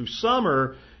time getting through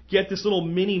summer get this little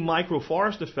mini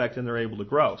microforest effect, and they're able to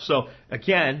grow. So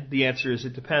again, the answer is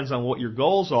it depends on what your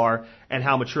goals are and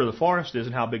how mature the forest is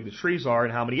and how big the trees are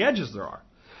and how many edges there are.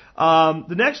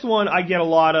 The next one I get a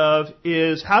lot of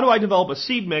is, how do I develop a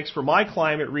seed mix for my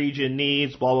climate, region,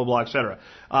 needs, blah, blah, blah, etc.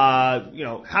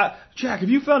 Jack, have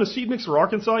you found a seed mix for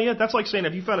Arkansas yet? That's like saying,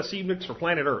 have you found a seed mix for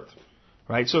planet Earth?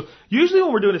 Right? So usually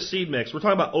when we're doing a seed mix, we're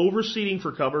talking about overseeding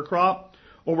for cover crop,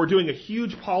 or we're doing a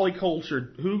huge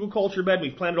polyculture, hugelkultur bed.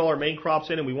 We've planted all our main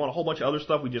crops in, and we want a whole bunch of other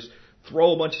stuff. We just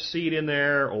throw a bunch of seed in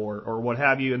there, or what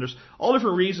have you. And there's all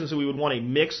different reasons that we would want a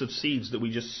mix of seeds that we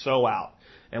just sow out.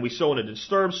 And we sow in a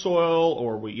disturbed soil,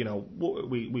 or we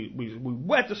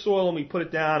wet the soil and we put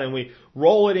it down and we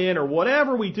roll it in, or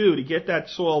whatever we do to get that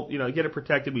soil, get it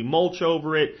protected. We mulch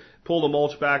over it, pull the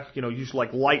mulch back, use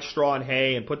like light straw and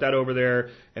hay and put that over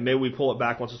there, and maybe we pull it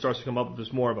back once it starts to come up with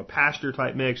this more of a pasture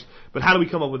type mix. But how do we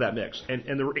come up with that mix? And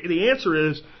the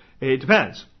answer is, it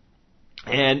depends.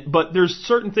 But there's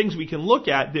certain things we can look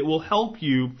at that will help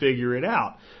you figure it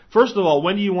out. First of all,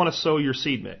 when do you want to sow your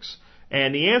seed mix?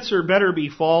 And the answer better be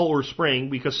fall or spring,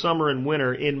 because summer and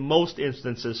winter in most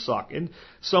instances suck. In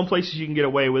some places you can get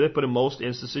away with it, but in most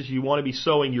instances you want to be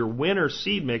sowing your winter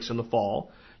seed mix in the fall,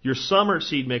 your summer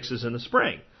seed mixes in the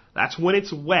spring. That's when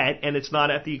it's wet and it's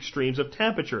not at the extremes of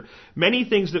temperature. Many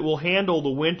things that will handle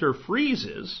the winter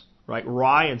freezes, right,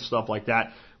 rye and stuff like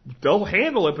that, they'll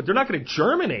handle it, but they're not going to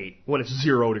germinate when it's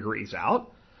 0 degrees out.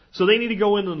 So they need to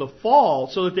go in the fall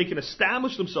so that they can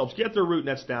establish themselves, get their root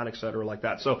nets down, etc., like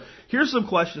that. So here's some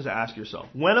questions to ask yourself.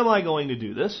 When am I going to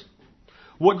do this?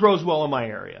 What grows well in my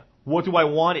area? What do I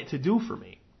want it to do for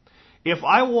me? If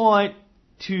I want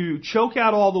to choke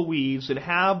out all the weeds and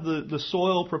have the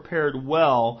soil prepared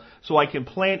well so I can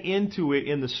plant into it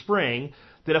in the spring,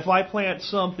 that if I plant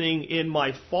something in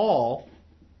my fall,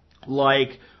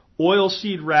 like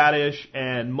oilseed radish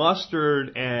and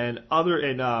mustard and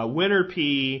winter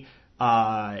pea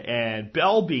and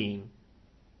bell bean,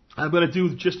 I'm going to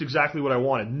do just exactly what I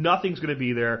wanted. Nothing's going to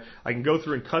be there. I can go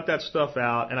through and cut that stuff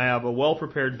out, and I have a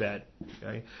well-prepared bed.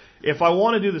 Okay? If I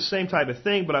want to do the same type of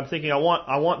thing, but I'm thinking I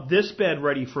want this bed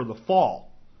ready for the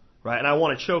fall, right? And I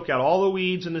want to choke out all the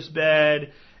weeds in this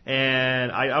bed,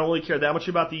 and I don't really care that much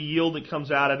about the yield that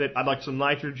comes out of it. I'd like some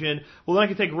nitrogen. Well, then I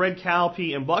can take red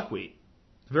cowpea and buckwheat.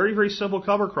 Very, very simple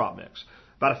cover crop mix,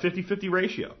 about a 50-50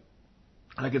 ratio.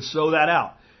 And I can sow that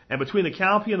out. And between the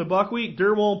cowpea and the buckwheat,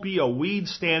 there won't be a weed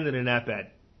standing in that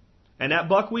bed. And that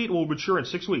buckwheat will mature in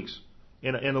 6 weeks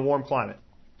in the warm climate.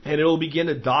 And it'll begin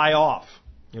to die off.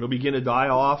 It'll begin to die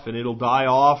off, and it'll die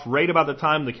off right about the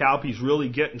time the cowpea's really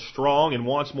getting strong and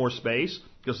wants more space,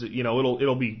 because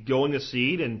it'll be going to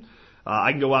seed, and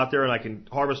I can go out there and I can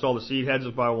harvest all the seed heads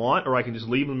if I want, or I can just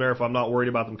leave them there if I'm not worried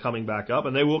about them coming back up,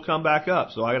 and they will come back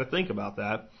up. So I got to think about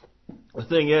that. The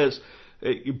thing is,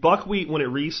 buckwheat, when it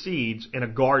reseeds in a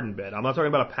garden bed, I'm not talking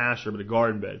about a pasture, but a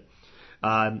garden bed.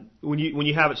 When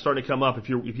you have it starting to come up, if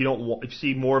you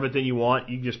see more of it than you want,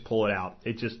 you just pull it out.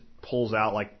 It just pulls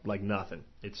out like nothing.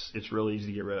 It's really easy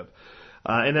to get rid of,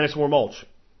 and then it's more mulch,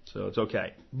 so it's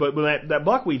okay. But when that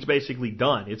buckwheat's basically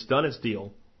done, it's done its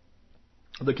deal.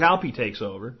 The cowpea takes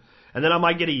over, and then I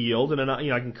might get a yield, and then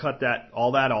I can cut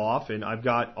all that off, and I've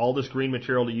got all this green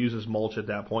material to use as mulch at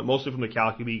that point, mostly from the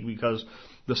cowpea, because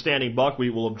the standing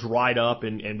buckwheat will have dried up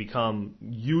and become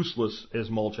useless as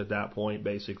mulch at that point,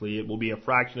 basically. It will be a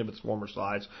fraction of its former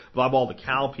size. But I have all the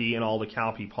cowpea and all the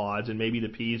cowpea pods, and maybe the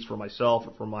peas for myself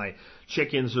or for my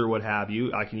chickens or what have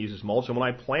you, I can use as mulch. And when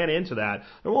I plant into that,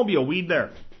 there won't be a weed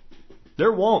there.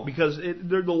 There won't, because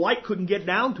the light couldn't get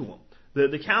down to them.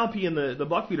 The cowpea and the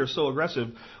buckwheat are so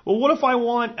aggressive. Well, what if I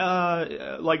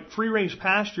want like free-range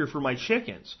pasture for my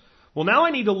chickens? Well, now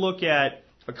I need to look at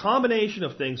a combination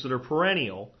of things that are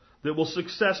perennial that will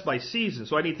success by season.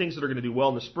 So I need things that are going to do well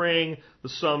in the spring, the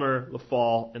summer, the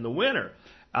fall, and the winter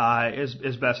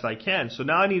as best I can. So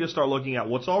now I need to start looking at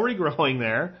what's already growing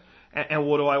there and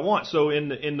what do I want. So in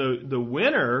the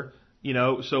winter,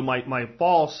 so my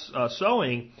fall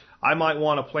sowing, I might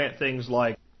want to plant things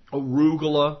like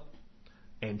arugula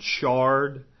and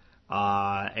chard,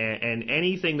 and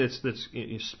anything that's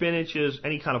spinaches,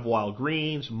 any kind of wild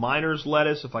greens, miner's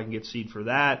lettuce, if I can get seed for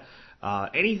that,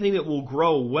 anything that will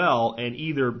grow well and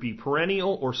either be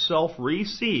perennial or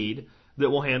self-reseed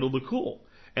that will handle the cool.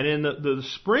 And in the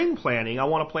spring planting, I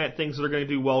want to plant things that are going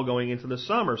to do well going into the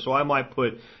summer. So I might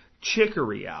put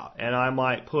chicory out, and I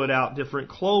might put out different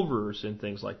clovers and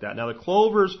things like that. Now the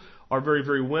clovers are very,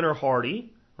 very winter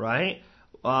hardy, right?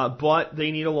 But they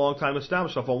need a long time to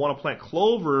establish. So if I want to plant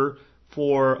clover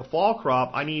for a fall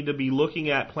crop, I need to be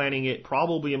looking at planting it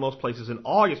probably in most places in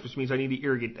August, which means I need to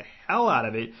irrigate the hell out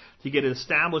of it to get it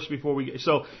established before we get.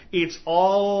 So it's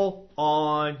all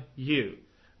on you.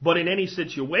 But in any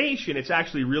situation, it's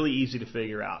actually really easy to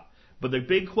figure out. But the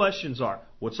big questions are,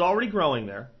 what's already growing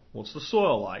there? What's the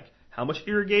soil like? How much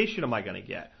irrigation am I going to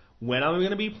get? When am I going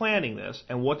to be planting this,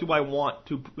 and what do I want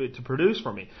to produce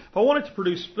for me? If I wanted to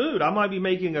produce food, I might be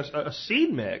making a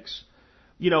seed mix,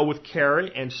 with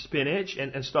carrot and spinach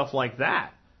and stuff like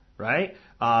that, right?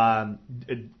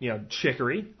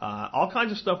 Chicory, all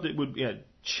kinds of stuff that would,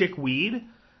 chickweed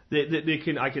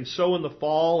that I can sow in the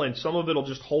fall, and some of it will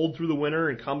just hold through the winter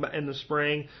and come in the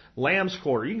spring. Lamb's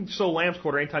quarter, you can sow lamb's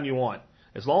quarter anytime you want.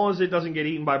 As long as it doesn't get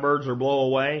eaten by birds or blow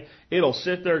away, it'll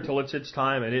sit there till it's its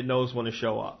time and it knows when to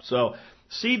show up. So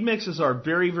seed mixes are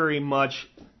very, very much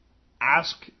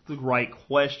ask the right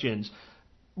questions,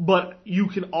 but you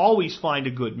can always find a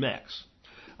good mix.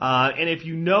 And if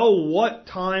you know what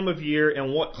time of year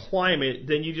and what climate,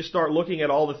 then you just start looking at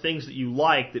all the things that you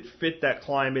like that fit that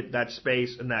climate, that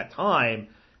space, and that time,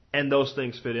 and those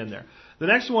things fit in there. The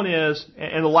next one is,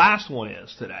 and the last one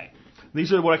is today,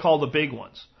 these are what I call the big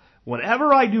ones.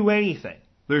 Whenever I do anything,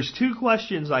 there's two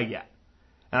questions I get.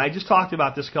 And I just talked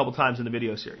about this a couple times in the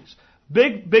video series.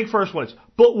 Big first one is,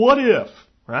 but what if,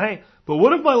 right? But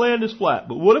what if my land is flat?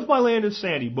 But what if my land is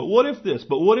sandy? But what if this?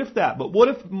 But what if that? But what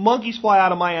if monkeys fly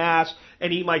out of my ass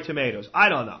and eat my tomatoes? I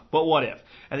don't know. But what if?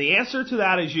 And the answer to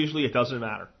that is usually it doesn't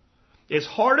matter. As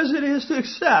hard as it is to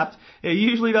accept, it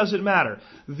usually doesn't matter.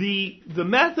 The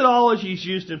methodologies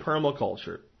used in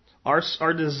permaculture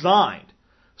are designed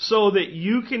so that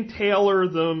you can tailor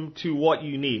them to what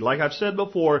you need. Like I've said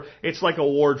before, it's like a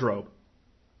wardrobe.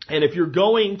 And if you're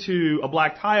going to a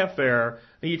black tie affair,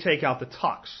 then you take out the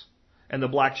tux and the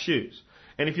black shoes.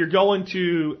 And if you're going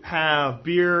to have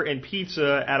beer and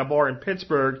pizza at a bar in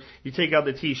Pittsburgh, you take out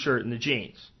the t-shirt and the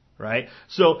jeans, right?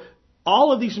 So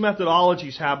all of these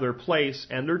methodologies have their place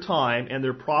and their time and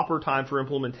their proper time for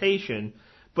implementation,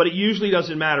 but it usually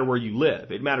doesn't matter where you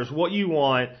live. It matters what you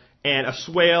want, and a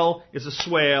swale is a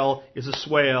swale is a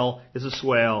swale is a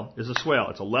swale is a swale.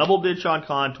 It's a level ditch on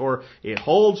contour. It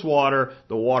holds water.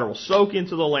 The water will soak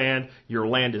into the land. Your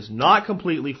land is not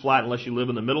completely flat unless you live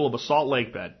in the middle of a salt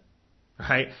lake bed,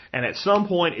 right? And at some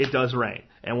point it does rain.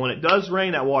 And when it does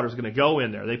rain, that water is going to go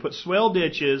in there. They put swale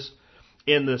ditches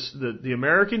in the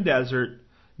American desert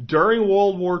during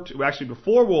World War II, actually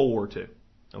before World War II,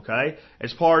 okay?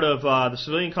 As part of the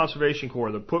Civilian Conservation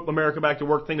Corps, the Put America Back to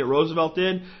Work thing that Roosevelt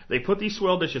did, they put these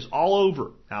swale ditches all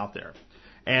over out there.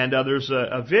 And there's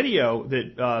a video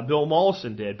that Bill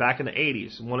Mollison did back in the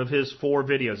 80s, one of his 4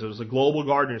 videos. It was a Global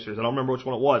Gardening series. I don't remember which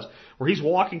one it was, where he's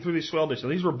walking through these swale ditches.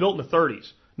 And these were built in the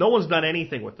 30s. No one's done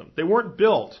anything with them. They weren't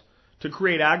built to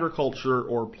create agriculture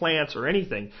or plants or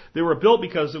anything. They were built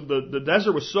because of the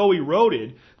desert was so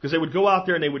eroded, because they would go out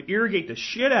there and they would irrigate the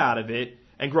shit out of it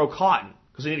and grow cotton,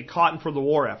 because they needed cotton for the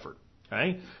war effort.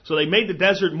 Okay? So they made the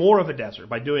desert more of a desert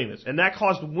by doing this. And that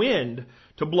caused wind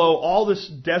to blow all this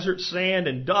desert sand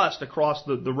and dust across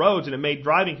the roads, and it made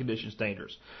driving conditions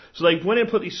dangerous. So they went and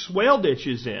put these swale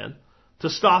ditches in to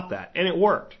stop that, and it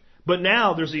worked. But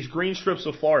now there's these green strips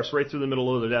of forest right through the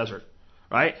middle of the desert.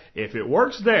 Right? If it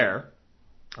works there,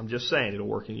 I'm just saying it'll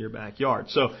work in your backyard.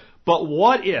 So, but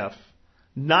what if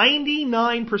 99%,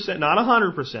 not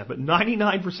 100%, but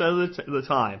 99% of the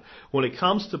time, when it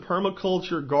comes to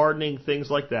permaculture, gardening, things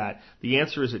like that, the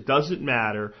answer is it doesn't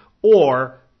matter,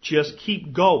 or just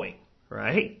keep going,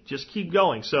 right? Just keep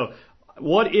going. So,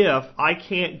 what if I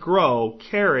can't grow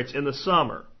carrots in the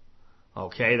summer?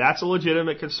 Okay, that's a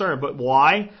legitimate concern. But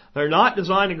why? They're not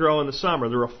designed to grow in the summer.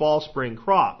 They're a fall spring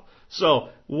crop. So,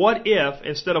 what if,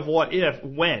 instead of what if,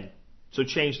 when? So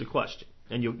change the question,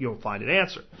 and you'll find an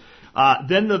answer.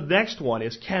 Then the next one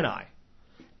is, can I?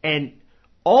 And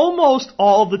almost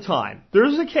all the time,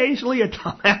 there's occasionally a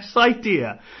dumbass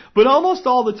idea, but almost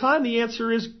all the time the answer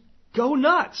is, go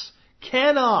nuts.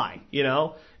 Can I? You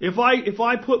know, if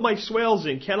I put my swales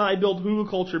in, can I build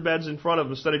hugelkultur beds in front of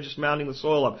them instead of just mounding the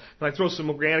soil up? Can I throw some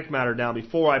organic matter down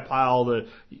before I pile the...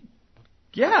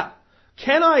 Yeah.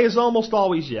 Can I is almost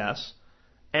always yes,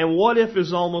 and what if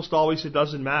is almost always it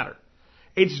doesn't matter.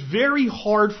 It's very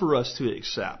hard for us to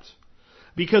accept,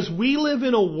 because we live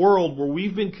in a world where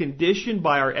we've been conditioned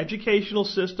by our educational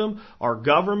system, our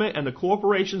government, and the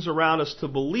corporations around us to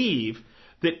believe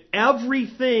that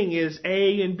everything is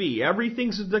A and B.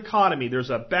 Everything's a dichotomy. There's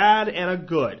a bad and a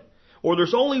good. Or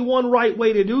there's only one right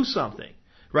way to do something.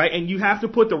 Right? And you have to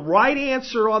put the right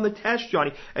answer on the test,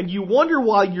 Johnny. And you wonder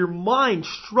why your mind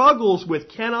struggles with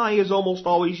can I is almost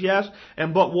always yes,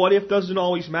 and but what if doesn't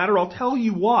always matter. I'll tell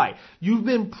you why. You've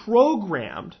been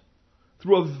programmed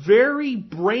through a very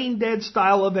brain-dead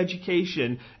style of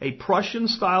education, a Prussian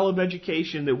style of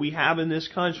education that we have in this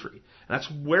country. That's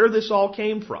where this all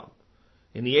came from.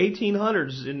 In the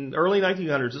 1800s, in early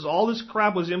 1900s, all this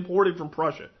crap was imported from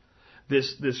Prussia.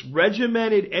 This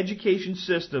regimented education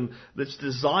system that's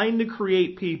designed to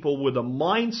create people with a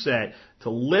mindset to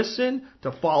listen,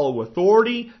 to follow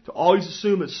authority, to always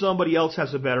assume that somebody else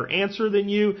has a better answer than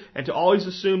you, and to always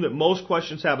assume that most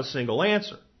questions have a single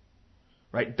answer.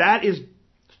 Right? That has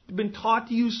been taught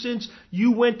to you since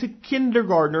you went to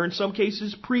kindergarten, or in some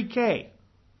cases pre-K.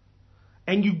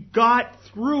 And you got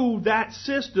through that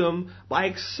system by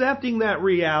accepting that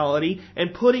reality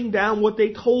and putting down what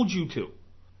they told you to.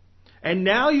 And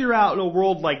now you're out in a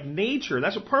world like nature.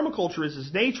 That's what permaculture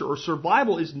is nature, or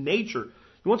survival is nature.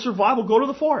 You want survival, go to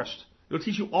the forest. It'll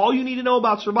teach you all you need to know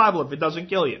about survival if it doesn't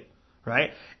kill you.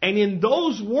 Right? And in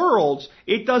those worlds,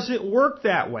 it doesn't work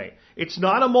that way. It's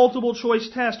not a multiple choice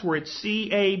test where it's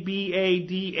C, A, B, A,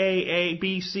 D, A,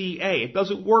 B, C, A. It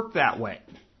doesn't work that way.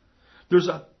 There's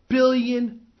a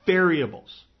billion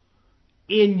variables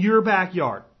in your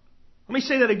backyard. Let me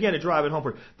say that again to drive it home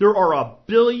for you. There are a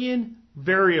billion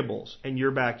variables in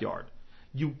your backyard.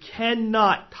 You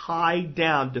cannot tie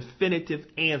down definitive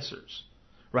answers,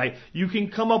 right? You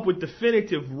can come up with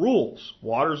definitive rules.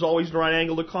 Water's always the right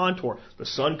angle to contour. The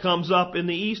sun comes up in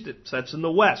the east, it sets in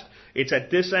the west. It's at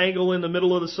this angle in the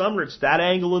middle of the summer, it's that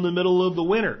angle in the middle of the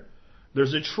winter.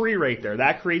 There's a tree right there.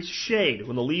 That creates shade.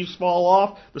 When the leaves fall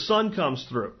off, the sun comes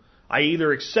through. I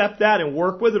either accept that and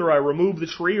work with it, or I remove the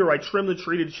tree, or I trim the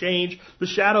tree to change the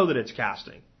shadow that it's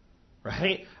casting.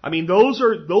 Right? I mean, those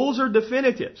are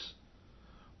definitives.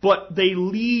 But they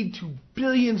lead to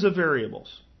billions of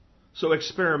variables. So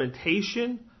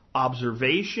experimentation,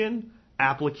 observation,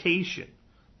 application.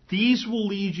 These will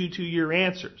lead you to your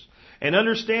answers. And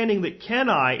understanding that can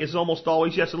I is almost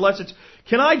always yes, unless it's,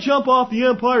 can I jump off the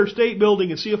Empire State Building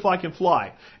and see if I can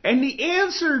fly? And the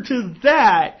answer to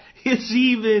that is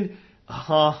even,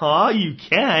 you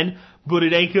can, but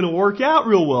it ain't going to work out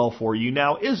real well for you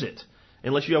now, is it?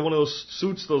 Unless you have one of those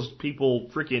suits those people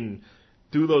freaking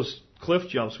do those cliff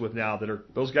jumps with now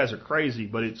those guys are crazy,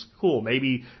 but it's cool.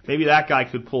 Maybe that guy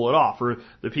could pull it off. Or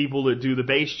the people that do the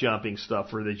base jumping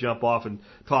stuff where they jump off and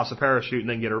toss a parachute and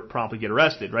then promptly get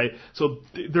arrested, right? So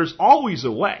there's always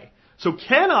a way. So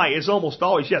can I is almost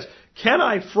always yes. Can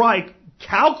I fry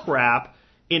cow crap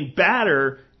in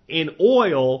batter in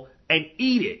oil and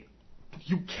eat it?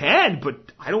 You can, but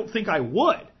I don't think I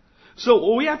would. So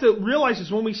what we have to realize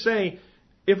is when we say,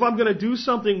 if I'm going to do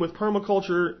something with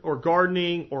permaculture or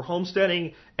gardening or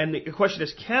homesteading, and the question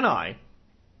is, can I?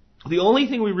 The only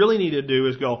thing we really need to do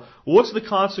is go, what's the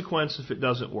consequence if it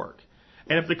doesn't work?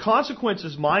 And if the consequence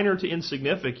is minor to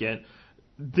insignificant,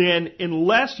 then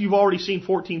unless you've already seen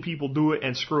 14 people do it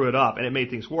and screw it up and it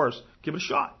made things worse, give it a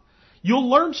shot. You'll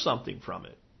learn something from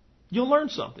it. You'll learn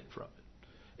something from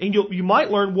it. And you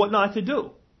might learn what not to do,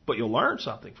 but you'll learn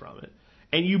something from it.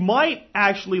 And you might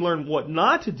actually learn what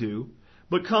not to do,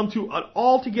 but come to an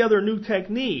altogether new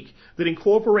technique that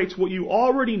incorporates what you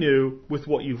already knew with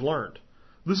what you've learned.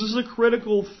 This is the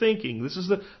critical thinking. This is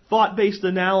the thought-based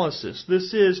analysis.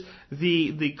 This is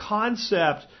the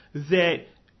concept that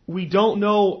we don't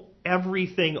know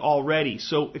everything already,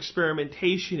 so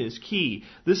experimentation is key.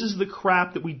 This is the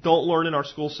crap that we don't learn in our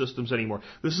school systems anymore.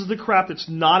 This is the crap that's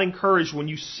not encouraged when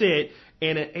you sit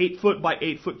in an 8-foot by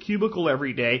 8-foot cubicle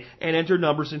every day and enter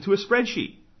numbers into a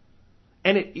spreadsheet.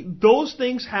 And those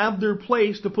things have their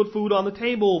place to put food on the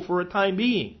table for a time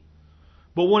being.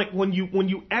 But when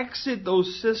you exit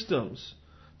those systems,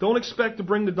 don't expect to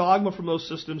bring the dogma from those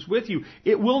systems with you.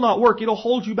 It will not work. It'll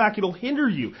hold you back. It'll hinder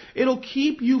you. It'll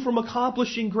keep you from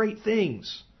accomplishing great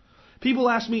things. People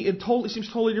ask me, it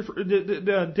seems totally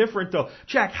different though.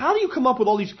 Jack, how do you come up with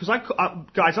all these? Because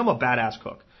guys, I'm a badass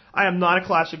cook. I am not a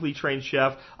classically trained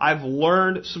chef. I've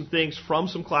learned some things from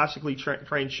some classically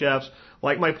trained chefs,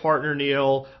 like my partner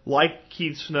Neil, like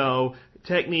Keith Snow,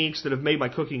 techniques that have made my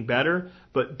cooking better.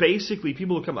 But basically,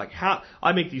 people will come like, how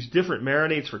I make these different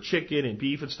marinades for chicken and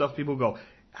beef and stuff. People go,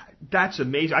 that's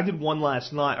amazing. I did one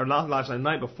last night, or not last night, the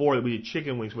night before that we did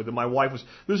chicken wings with it. My wife was,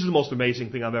 this is the most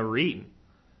amazing thing I've ever eaten.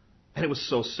 And it was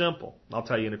so simple. I'll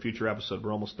tell you in a future episode.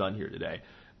 We're almost done here today.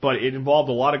 But it involved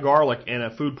a lot of garlic and a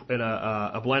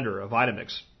blender, a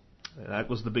Vitamix. And that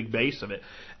was the big base of it.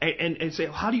 And say,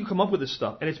 how do you come up with this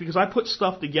stuff? And it's because I put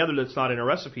stuff together that's not in a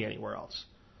recipe anywhere else.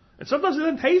 And sometimes it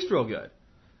doesn't taste real good.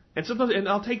 And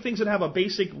I'll take things that have a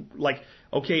basic, like,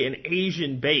 okay, an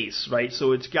Asian base, right?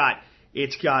 So it's got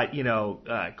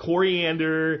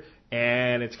coriander,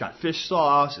 and it's got fish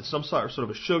sauce and some sort of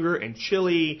a sugar and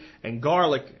chili and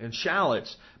garlic and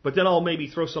shallots. But then I'll maybe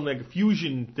throw something like a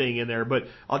fusion thing in there. But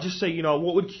I'll just say,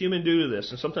 what would cumin do to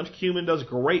this? And sometimes cumin does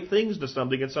great things to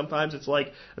something, and sometimes it's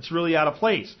like, it's really out of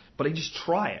place. But I just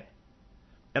try it.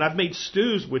 And I've made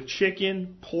stews with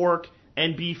chicken, pork,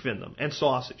 and beef in them, and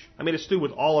sausage. I made a stew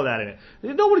with all of that in it.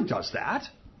 Nobody does that.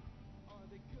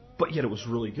 But yet it was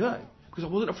really good, because I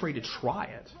wasn't afraid to try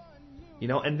it.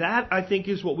 And that, I think,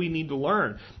 is what we need to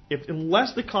learn.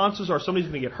 Unless the consequences are somebody's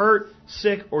going to get hurt,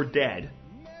 sick, or dead,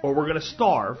 or we're going to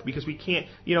starve because we can't,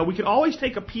 we can always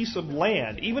take a piece of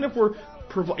land, even if we're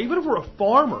a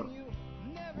farmer,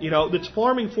 that's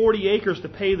farming 40 acres to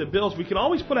pay the bills, we can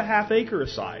always put a half acre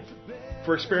aside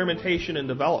for experimentation and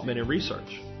development and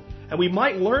research. And we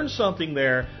might learn something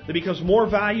there that becomes more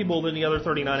valuable than the other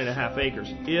 39.5 acres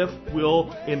if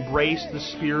we'll embrace the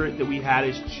spirit that we had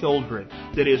as children.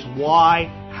 That is, why,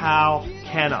 how,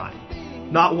 can I?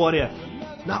 Not what if.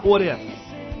 Not what if.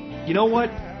 You know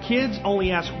what? Kids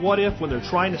only ask what if when they're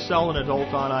trying to sell an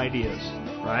adult on ideas,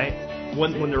 right?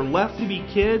 When they're left to be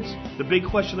kids, the big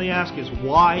question they ask is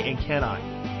why and can I?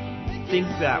 Think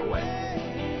that way.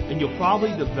 And you'll probably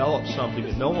develop something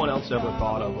that no one else ever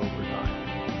thought of over time.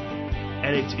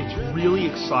 And it's really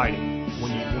exciting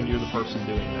when you're the person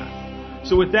doing that.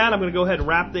 So with that, I'm going to go ahead and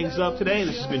wrap things up today.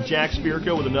 This has been Jack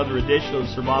Spirko with another edition of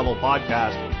the Survival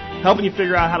Podcast, helping you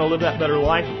figure out how to live that better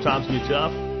life if times get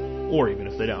tough, or even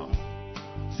if they don't.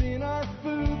 It's in our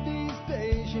food these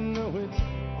days, it's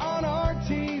on our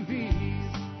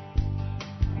TVs.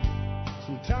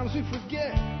 Sometimes we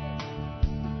forget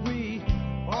we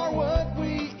are what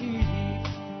we eat.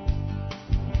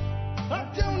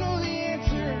 I don't know the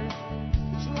answer.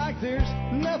 Like there's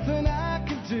nothing I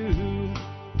can do.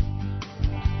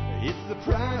 It's the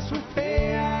price we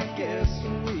pay, I guess,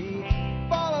 when we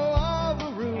follow all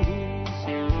the rules.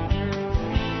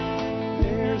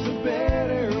 There's a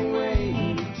better way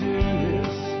to do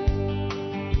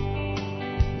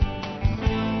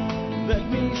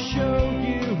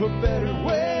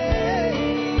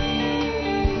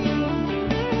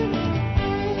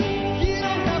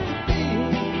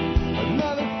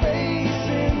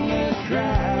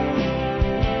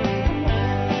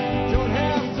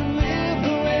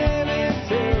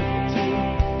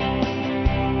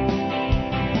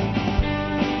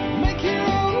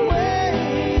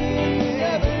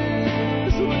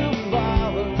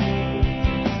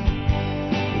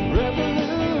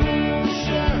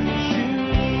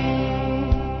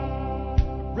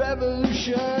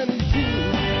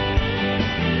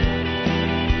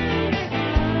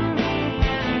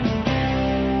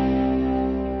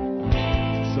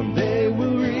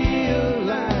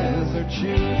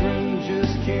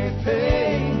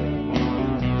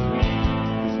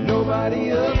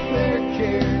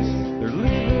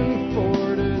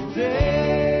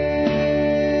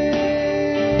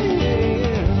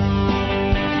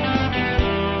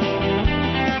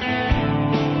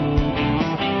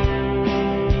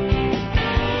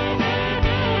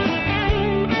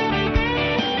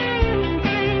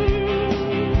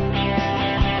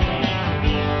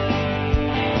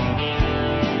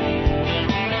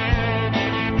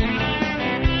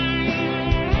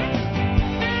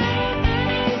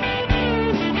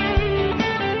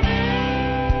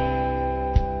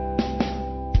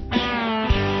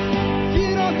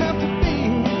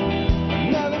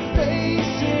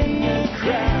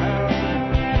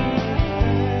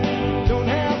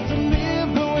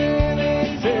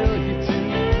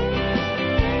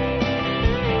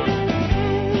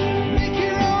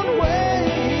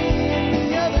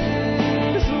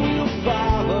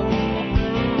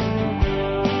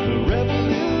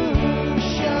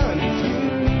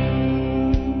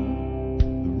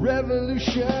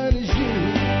revolution is you.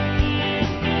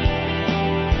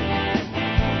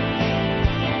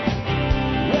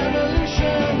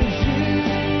 Revolution is you.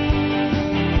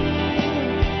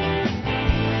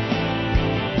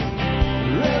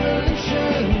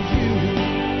 Revolution is you.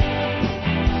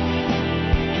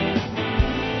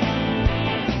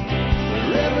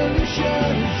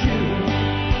 Revolution is you.